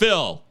next year.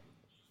 Phil.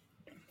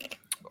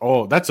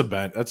 Oh, that's a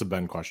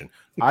Ben question.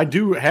 I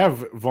do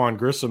have Vaughn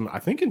Grissom, I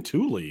think, in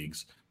 2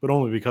 leagues, but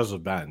only because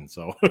of Ben.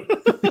 So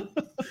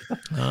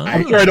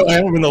I'm sure I don't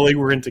have him in the league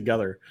we're in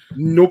together.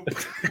 Nope,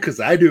 because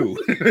I do.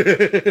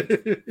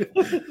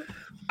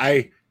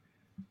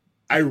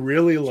 I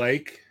really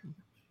like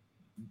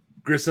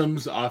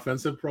Grissom's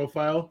offensive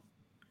profile,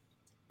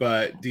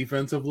 but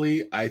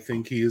defensively, I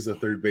think he is a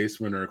third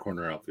baseman or a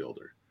corner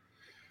outfielder.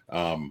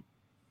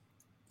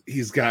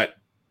 He's got,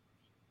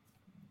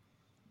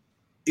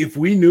 if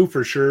we knew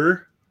for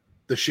sure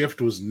the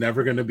shift was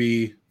never going to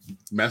be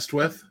messed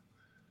with,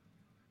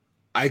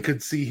 I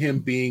could see him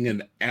being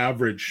an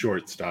average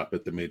shortstop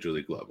at the major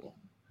league level.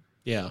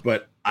 Yeah.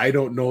 But I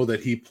don't know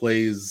that he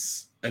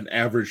plays an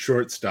average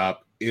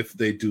shortstop if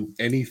they do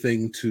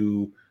anything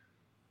to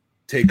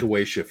take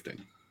away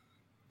shifting.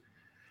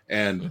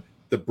 And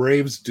the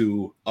Braves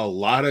do a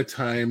lot of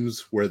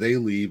times where they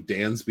leave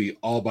Dansby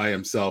all by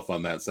himself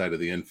on that side of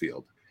the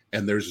infield.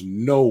 And there's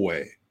no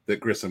way that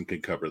Grissom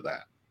can cover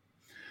that.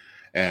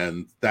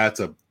 And that's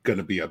going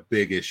to be a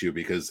big issue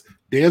because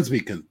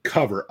Dansby can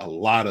cover a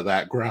lot of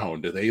that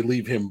ground. They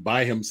leave him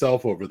by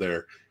himself over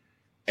there,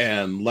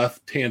 and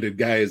left-handed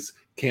guys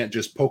can't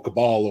just poke a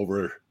ball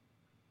over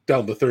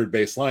down the third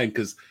base line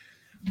because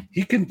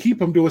he can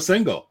keep him to a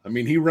single. I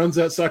mean, he runs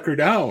that sucker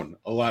down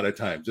a lot of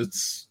times.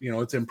 It's,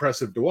 it's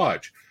impressive to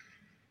watch.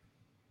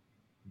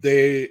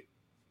 They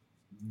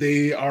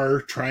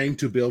are trying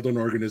to build an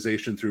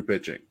organization through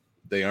pitching.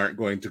 They aren't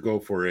going to go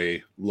for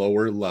a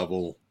lower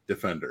level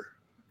defender.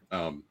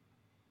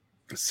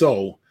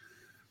 So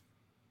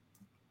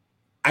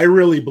I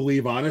really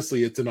believe,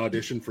 honestly, it's an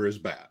audition for his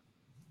bat.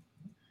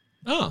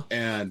 Oh,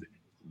 and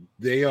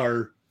they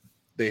have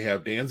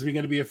Dansby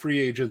going to be a free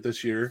agent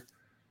this year.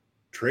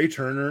 Trey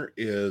Turner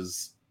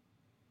has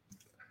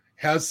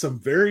a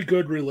very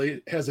good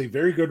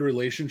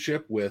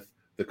relationship with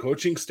the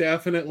coaching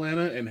staff in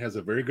Atlanta and has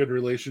a very good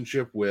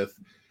relationship with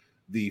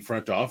the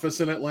front office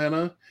in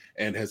Atlanta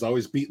and has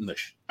always beaten the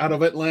out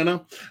of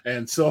Atlanta.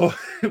 And so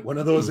one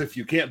of those, if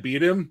you can't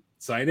beat him,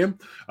 sign him.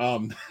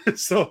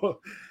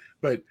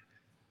 But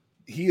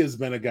he has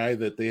been a guy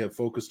that they have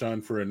focused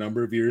on for a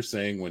number of years,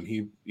 saying when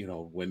he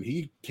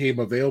came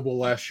available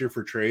last year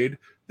for trade,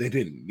 they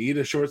didn't need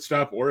a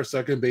shortstop or a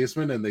second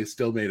baseman, and they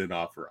still made an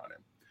offer on him.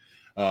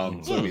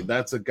 So, I mean,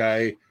 that's a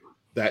guy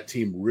that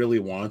team really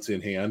wants in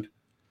hand.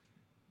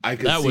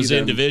 That was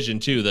in division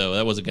too, though.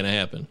 That wasn't going to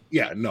happen.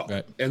 Yeah, no.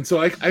 Right. And so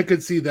I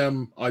could see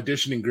them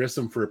auditioning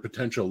Grissom for a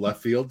potential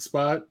left field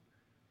spot,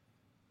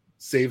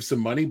 save some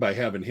money by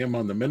having him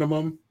on the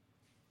minimum,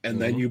 and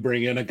then you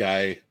bring in a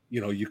guy,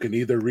 you can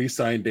either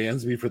re-sign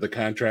Dansby for the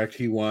contract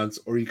he wants,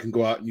 or you can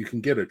go out and you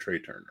can get a Trey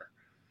Turner.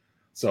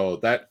 So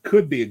that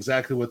could be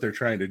exactly what they're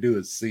trying to do,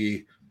 is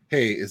see,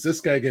 hey, is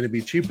this guy going to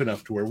be cheap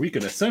enough to where we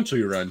can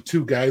essentially run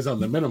two guys on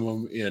the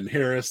minimum in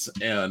Harris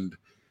and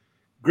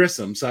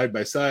Grissom side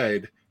by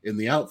side in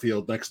the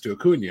outfield next to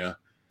Acuna,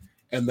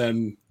 and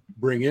then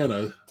bring in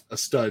a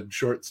stud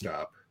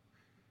shortstop.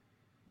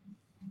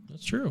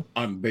 That's true.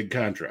 On big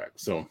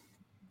contract. So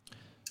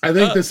I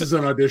think this is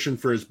an audition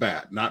for his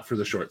bat, not for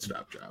the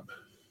shortstop job.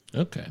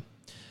 Okay.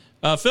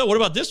 Phil, what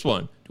about this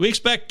one? Do we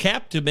expect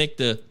Cap to make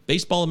the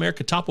Baseball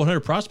America Top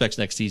 100 prospects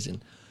next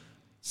season?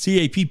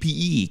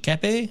 C-A-P-P-E.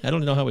 Cappe? I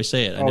don't know how we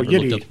say it. I never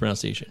looked up the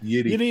pronunciation.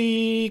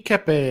 Yiddy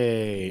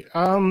Cappe.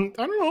 I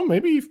don't know.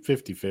 Maybe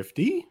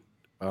 50-50.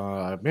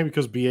 Maybe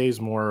because BA is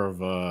more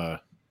of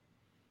a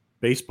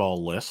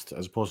baseball list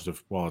as opposed to,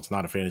 well, it's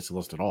not a fantasy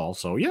list at all.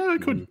 So, yeah,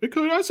 it could.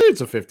 I'd say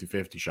it's a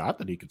 50-50 shot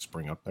that he could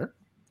spring up there.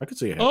 I could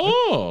see it happening.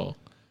 Oh.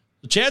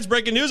 Chad's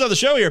breaking news on the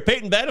show here.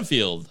 Peyton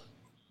Battlefield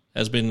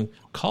has been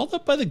called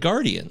up by the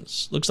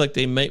Guardians. Looks like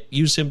they might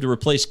use him to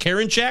replace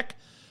Karinchak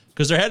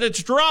because they're headed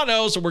to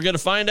Toronto, so we're going to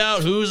find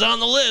out who's on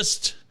the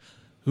list,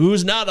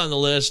 who's not on the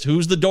list,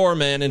 who's the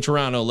doorman in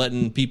Toronto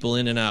letting people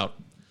in and out.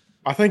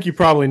 I think you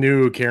probably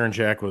knew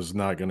Karinchak was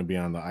not going to be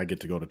on the I get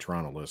to go to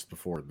Toronto list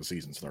before the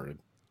season started.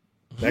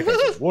 That guy,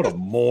 what a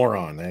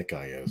moron that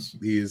guy is.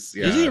 Is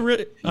he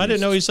I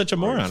didn't know he's such a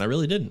moron. I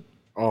really didn't.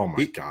 Oh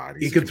my God.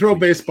 He can throw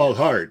baseball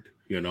hard,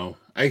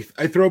 I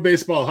throw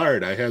baseball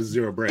hard. I have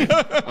zero brain.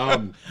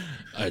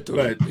 I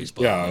throw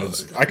baseball hard.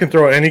 I can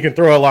throw it, and he can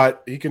throw a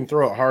lot. He can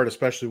throw it hard,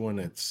 especially when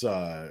it's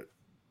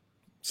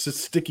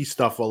sticky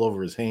stuff all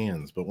over his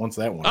hands. But once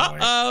that went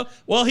away.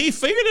 Well, he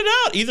figured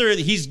it out. Either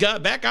he's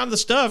got back on the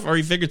stuff or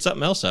he figured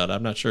something else out.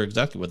 I'm not sure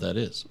exactly what that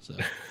is. So.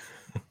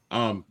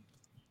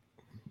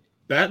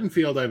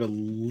 Battenfield, I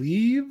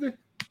believe,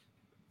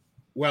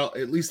 well,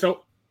 at least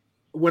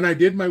when I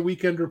did my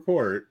weekend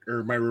report,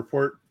 or my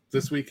report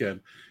this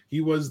weekend,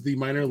 he was the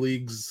minor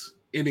leagues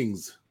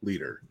innings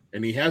leader,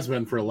 and he has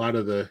been for a lot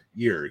of the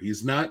year.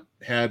 He's not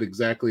had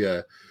exactly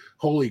a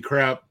holy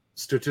crap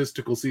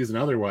statistical season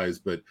otherwise,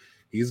 but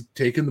he's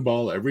taken the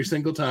ball every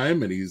single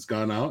time, and he's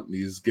gone out and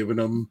he's given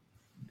them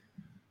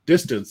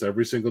distance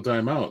every single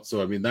time out.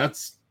 So, I mean,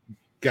 that's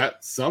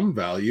got some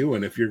value.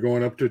 And if you're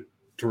going up to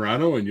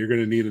Toronto and you're going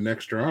to need an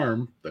extra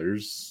arm,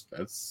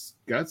 that's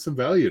got some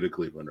value to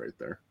Cleveland right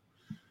there.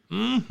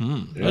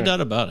 Mm-hmm. No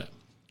doubt about it.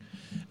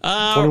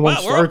 21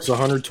 starts,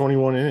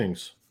 121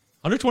 innings.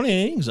 120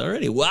 innings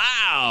already.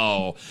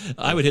 Wow.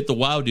 I would hit the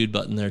wow dude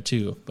button there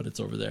too, but it's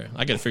over there.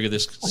 I got to figure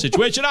this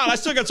situation out. I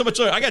still got so much.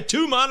 I got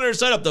 2 monitors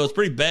set up though. It's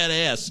pretty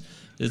badass.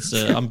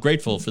 I'm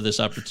grateful for this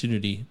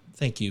opportunity.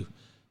 Thank you,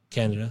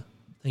 Canada.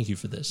 Thank you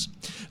for this.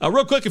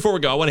 Real quick before we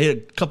go, I want to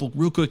hit a couple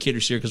real quick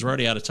hitters here because we're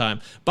already out of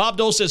time. Bob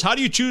Dole says, how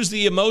do you choose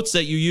the emotes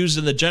that you use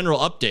in the general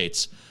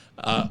updates?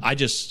 I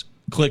just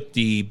click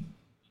the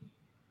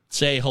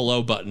say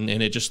hello button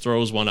and it just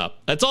throws one up.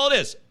 That's all it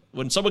is.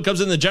 When someone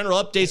comes in the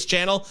general updates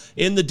channel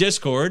in the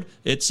Discord,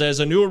 it says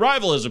a new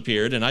arrival has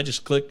appeared, and I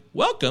just click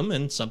welcome,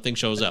 and something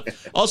shows up.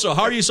 Also,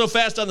 how are you so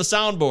fast on the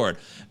soundboard?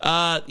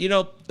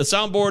 The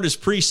soundboard is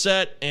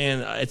preset,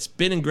 and it's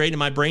been ingrained in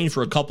my brain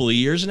for a couple of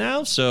years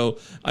now, so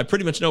I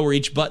pretty much know where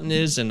each button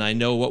is, and I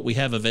know what we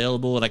have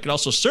available, and I can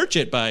also search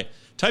it by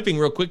typing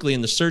real quickly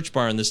in the search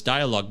bar in this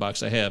dialog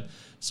box I have.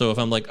 So if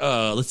I'm like,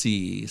 let's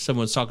see,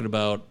 someone's talking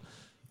about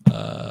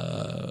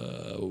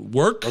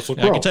work, I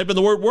can type in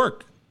the word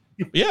work.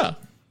 Yeah,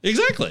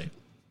 exactly.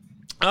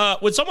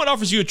 When someone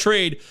offers you a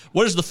trade,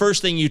 what is the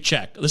first thing you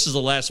check? This is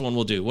the last one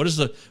we'll do. What is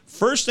the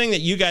first thing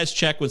that you guys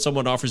check when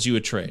someone offers you a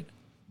trade?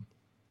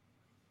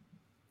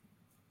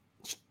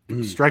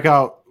 Strike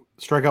out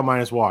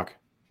minus walk.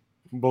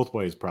 Both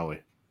ways, probably.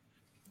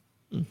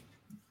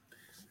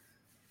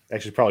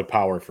 Actually, probably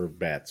power for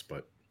bats,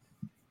 but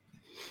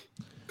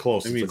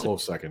close. It's a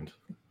close second.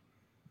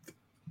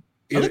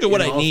 I look at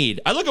what I need.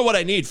 I look at what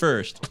I need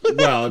first.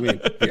 Well, I mean,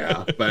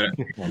 yeah, but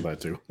on that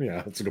too.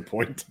 Yeah, that's a good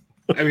point.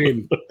 I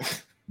mean,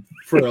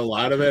 for a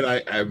lot of it,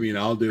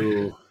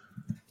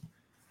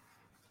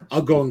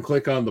 I'll go and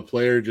click on the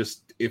player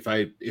just if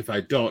I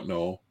don't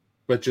know,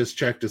 but just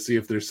check to see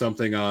if there's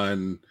something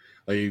on.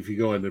 Like if you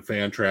go into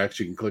fan tracks,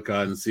 you can click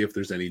on and see if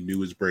there's any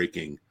news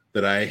breaking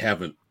that I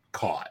haven't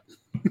caught.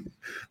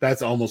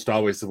 That's almost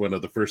always one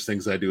of the first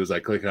things I do is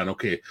I click on.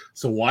 Okay,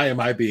 so why am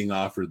I being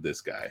offered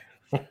this guy?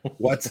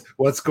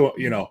 What's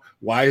going,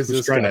 why is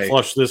this trying guy to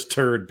flush this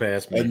turd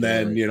past me? And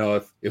then,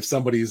 if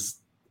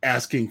somebody's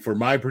asking for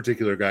my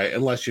particular guy,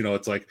 unless,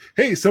 it's like,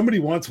 hey, somebody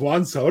wants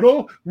Juan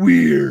Soto,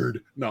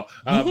 weird. No,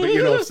 but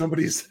if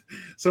somebody's,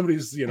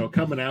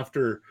 coming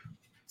after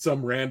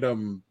some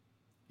random,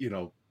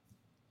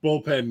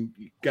 bullpen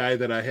guy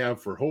that I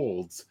have for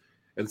holds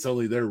and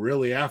suddenly they're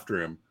really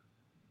after him.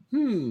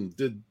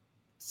 Did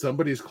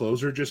somebody's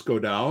closer just go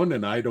down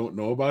and I don't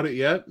know about it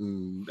yet,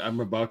 and I'm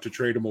about to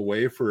trade him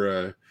away for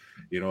a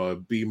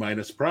B-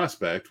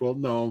 prospect? Well,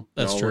 no,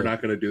 we're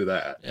not going to do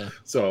that. Yeah.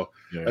 So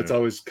that's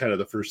always kind of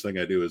the first thing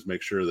I do is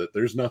make sure that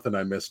there's nothing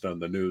I missed on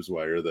the news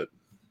wire that,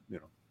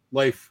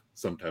 life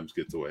sometimes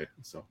gets away.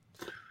 So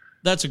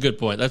that's a good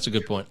point.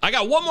 I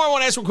got one more I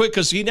want to ask real quick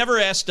because he never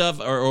asked of,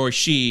 or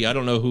she, I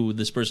don't know who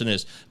this person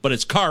is, but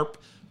it's Carp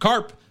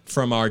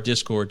from our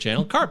Discord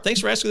channel. Carp, thanks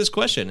for asking this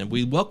question, and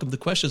we welcome the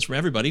questions from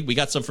everybody. We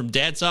got some from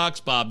Dad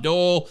Sox, Bob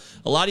Dole,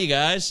 a lot of you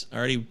guys. I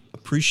already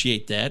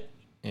appreciate that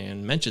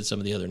and mentioned some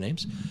of the other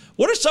names.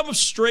 What are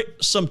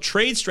some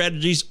trade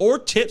strategies or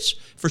tips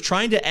for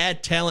trying to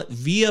add talent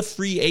via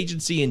free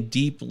agency in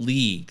deep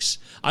leagues?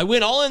 I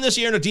went all in this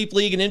year in a deep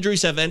league, and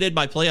injuries have ended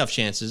my playoff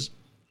chances.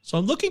 So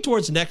I'm looking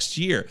towards next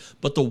year,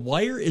 but the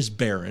wire is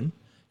barren,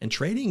 and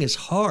trading is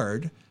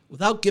hard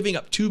without giving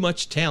up too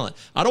much talent.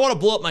 I don't want to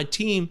blow up my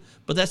team,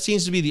 but that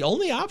seems to be the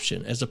only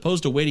option as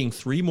opposed to waiting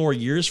 3 more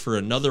years for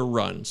another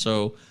run.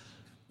 So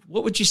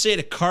what would you say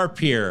to Carp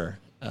here,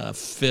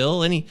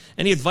 Phil? Any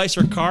advice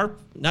for Carp?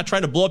 Not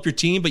trying to blow up your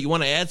team, but you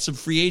want to add some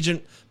free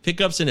agent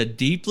pickups in a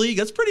deep league?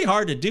 That's pretty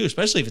hard to do,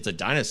 especially if it's a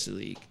dynasty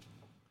league.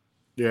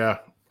 Yeah,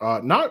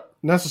 not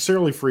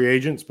necessarily free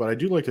agents, but I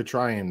do like to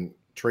try and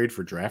trade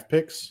for draft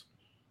picks,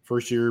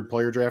 first-year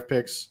player draft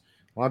picks.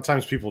 A lot of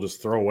times people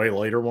just throw away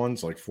later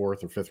ones, like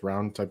 4th or 5th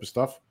round type of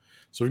stuff.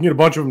 So if you can get a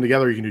bunch of them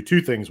together, you can do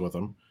 2 things with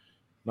them.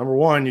 Number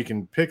one, you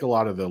can pick a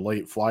lot of the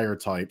late flyer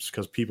types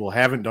because people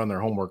haven't done their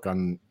homework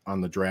on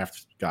the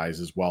draft guys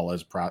as well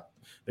as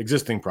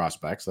existing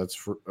prospects. That's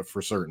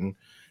for certain.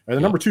 And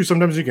then number 2,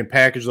 sometimes you can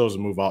package those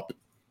and move up.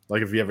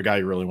 Like if you have a guy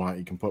you really want,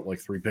 you can put like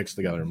 3 picks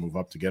together and move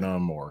up to get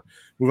them, or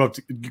move up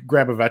to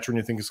grab a veteran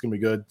you think is going to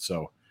be good.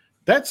 So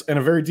that's in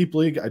a very deep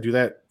league. I do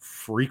that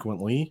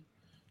frequently.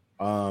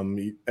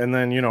 And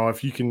then,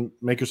 if you can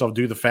make yourself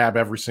do the fab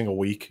every single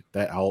week,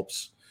 that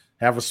helps.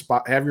 Have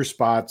your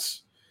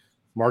spots,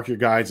 mark your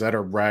guys that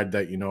are red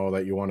that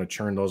that you want to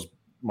churn those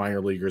minor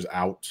leaguers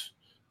out.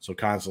 So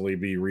constantly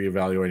be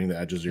reevaluating the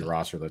edges of your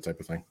roster, that type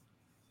of thing.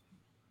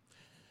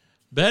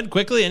 Ben,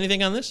 quickly,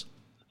 anything on this?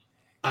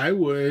 I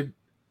would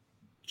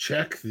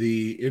check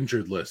the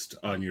injured list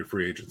on your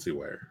free agency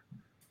wire.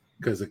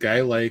 Because a guy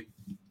like,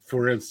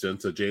 for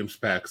instance, a James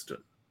Paxton,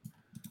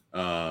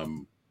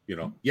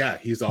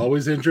 he's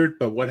always injured,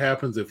 but what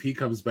happens if he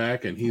comes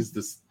back and he's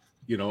this,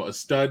 a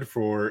stud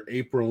for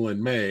April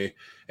and May,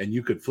 and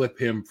you could flip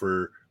him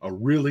for a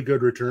really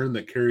good return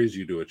that carries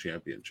you to a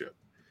championship,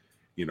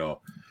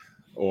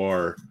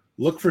 or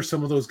look for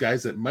some of those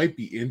guys that might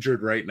be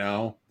injured right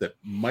now that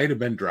might have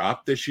been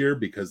dropped this year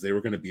because they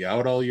were going to be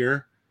out all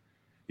year,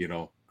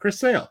 Chris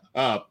Sale.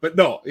 But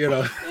no,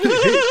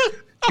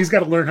 he's got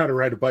to learn how to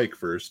ride a bike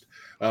first.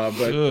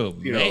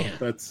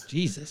 That's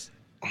Jesus.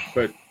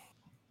 But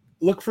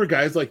look for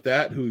guys like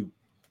that who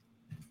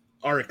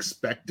are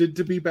expected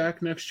to be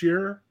back next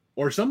year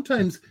Or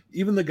sometimes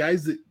even the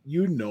guys that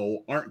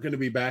aren't going to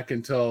be back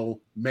until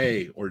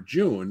May or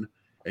June,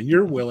 and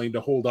you're willing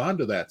to hold on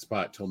to that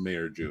spot till May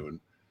or June.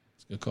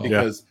 Good call.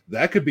 Because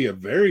that could be a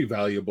very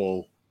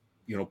valuable,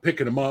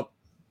 picking them up.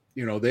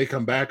 They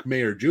come back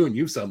May or June,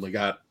 you've suddenly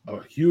got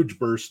a huge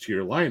burst to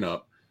your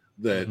lineup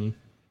that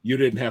you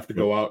didn't have to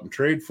go out and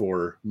trade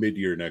for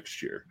mid-year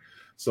next year.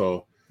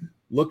 So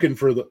looking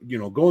for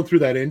going through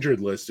that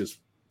injured list is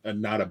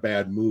not a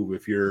bad move.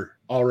 If you're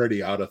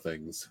already out of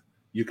things,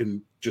 you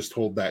can just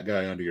hold that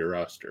guy onto your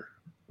roster.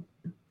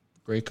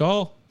 Great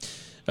call.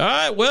 All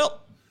right,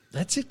 well,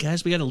 that's it,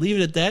 guys. We got to leave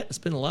it at that. It's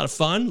been a lot of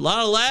fun, a lot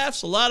of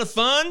laughs, a lot of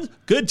fun.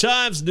 Good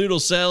times, noodle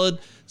salad.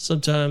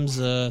 Sometimes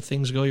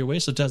things go your way,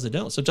 sometimes they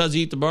don't. Sometimes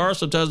you eat the bar,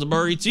 sometimes the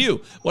bar eats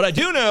you. What I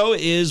do know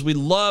is we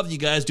love you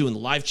guys doing the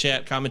live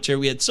chat commentary.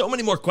 We had so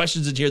many more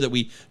questions in here that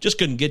we just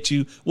couldn't get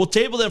to. We'll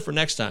table them for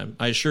next time,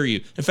 I assure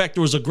you. In fact,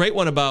 there was a great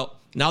one about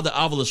now that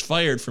Avila's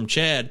fired from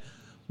Chad,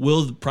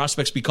 will the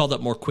prospects be called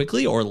up more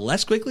quickly or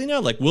less quickly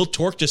now? Like, will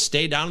Torque just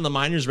stay down in the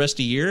minors rest of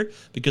the year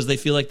because they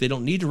feel like they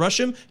don't need to rush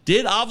him?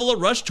 Did Avila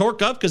rush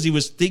Torque up because he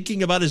was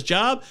thinking about his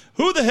job?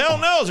 Who the hell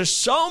knows? There's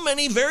so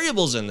many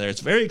variables in there.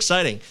 It's very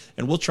exciting,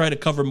 and we'll try to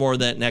cover more of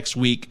that next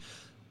week.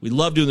 We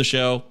love doing the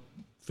show.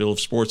 Phil of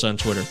Sports on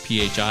Twitter,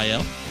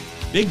 PHIL.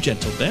 Big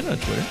Gentle Ben on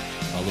Twitter.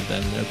 Follow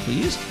Ben there,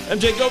 please.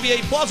 MJ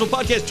Govier, Plausible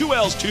Podcast, 2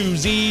 L's, 2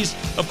 Z's.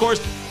 Of course,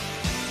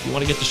 if you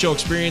want to get the show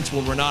experience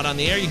when we're not on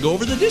the air, you go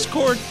over to the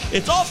Discord.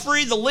 It's all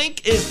free. The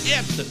link is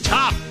at the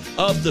top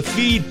of the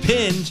feed,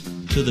 pinned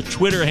to the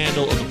Twitter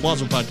handle of the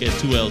Plausible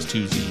Podcast, 2 L's,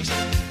 2 Z's.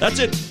 That's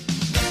it.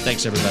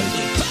 Thanks, everybody.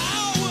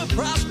 Power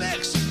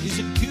prospects is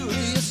a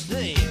curious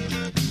thing.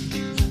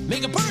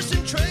 Make a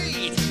person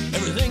trade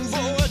everything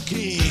for a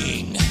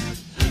king.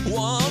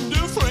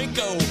 Wander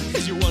Franco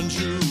is your one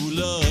true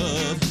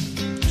love.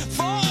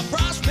 For a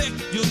prospect,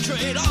 you'll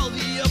trade all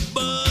the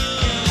above.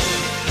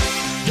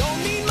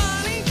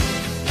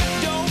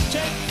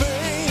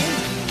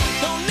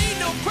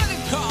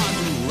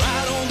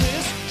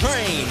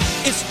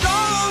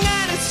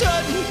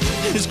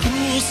 It's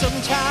cruel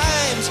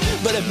sometimes,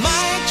 but it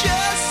might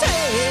just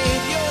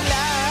save your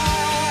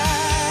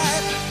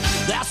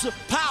life. That's the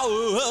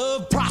power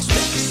of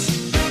prospects.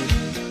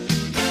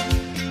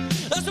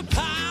 That's the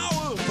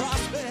power of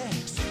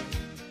prospects.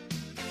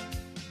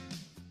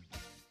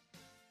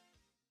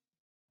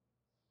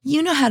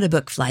 You know how to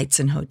book flights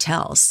and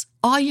hotels.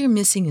 All you're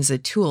missing is a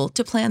tool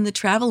to plan the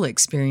travel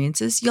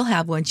experiences you'll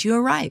have once you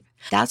arrive.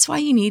 That's why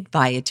you need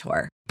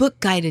Viator. Book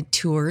guided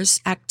tours,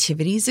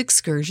 activities,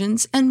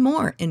 excursions, and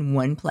more in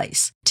one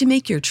place to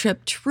make your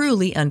trip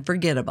truly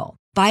unforgettable.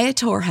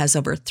 Viator has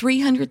over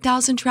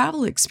 300,000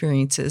 travel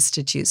experiences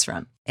to choose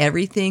from.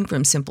 Everything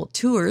from simple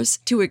tours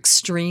to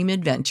extreme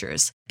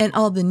adventures and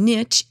all the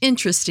niche,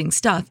 interesting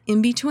stuff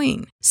in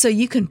between. So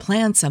you can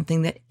plan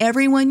something that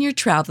everyone you're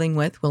traveling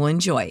with will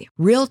enjoy.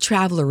 Real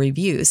traveler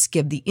reviews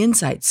give the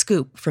inside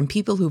scoop from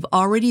people who've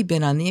already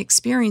been on the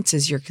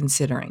experiences you're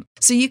considering.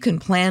 So you can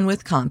plan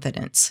with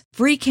confidence.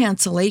 Free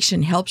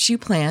cancellation helps you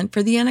plan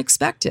for the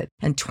unexpected.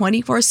 And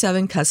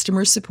 24/7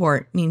 customer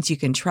support means you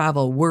can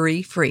travel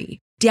worry-free.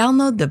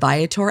 Download the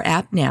Viator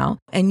app now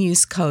and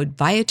use code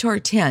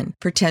Viator10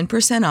 for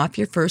 10% off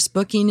your first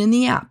booking in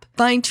the app.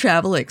 Find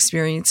travel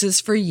experiences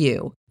for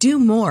you. Do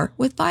more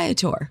with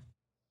Viator.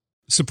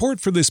 Support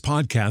for this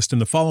podcast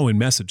and the following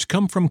message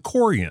come from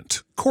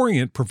Corient.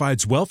 Corient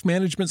provides wealth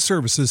management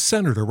services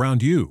centered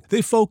around you.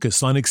 They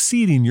focus on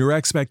exceeding your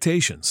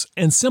expectations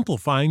and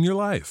simplifying your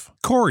life.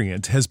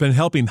 Corient has been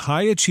helping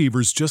high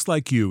achievers just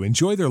like you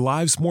enjoy their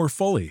lives more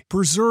fully,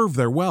 preserve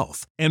their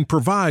wealth, and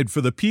provide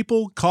for the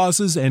people,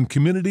 causes, and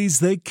communities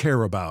they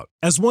care about.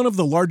 As one of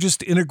the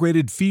largest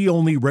integrated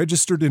fee-only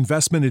registered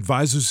investment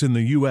advisors in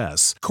the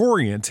U.S.,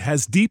 Corient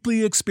has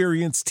deeply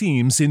experienced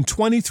teams in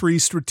 23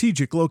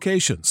 strategic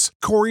locations.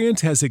 Corient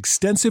has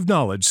extensive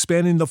knowledge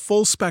spanning the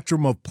full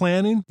spectrum of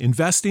planning,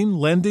 investing,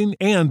 lending,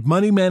 and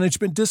money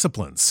management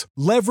disciplines.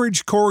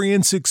 Leverage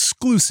Corient's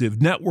exclusive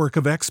network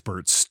of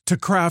experts to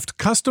craft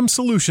custom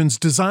solutions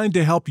designed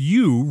to help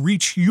you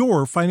reach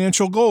your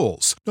financial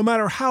goals, no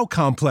matter how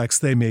complex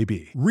they may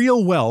be.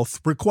 Real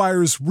wealth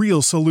requires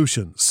real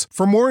solutions.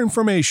 For more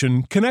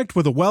information, connect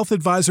with a wealth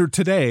advisor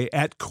today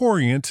at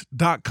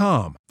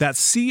Corient.com.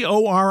 That's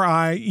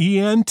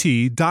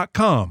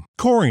Corient.com.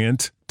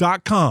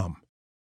 Corient.com.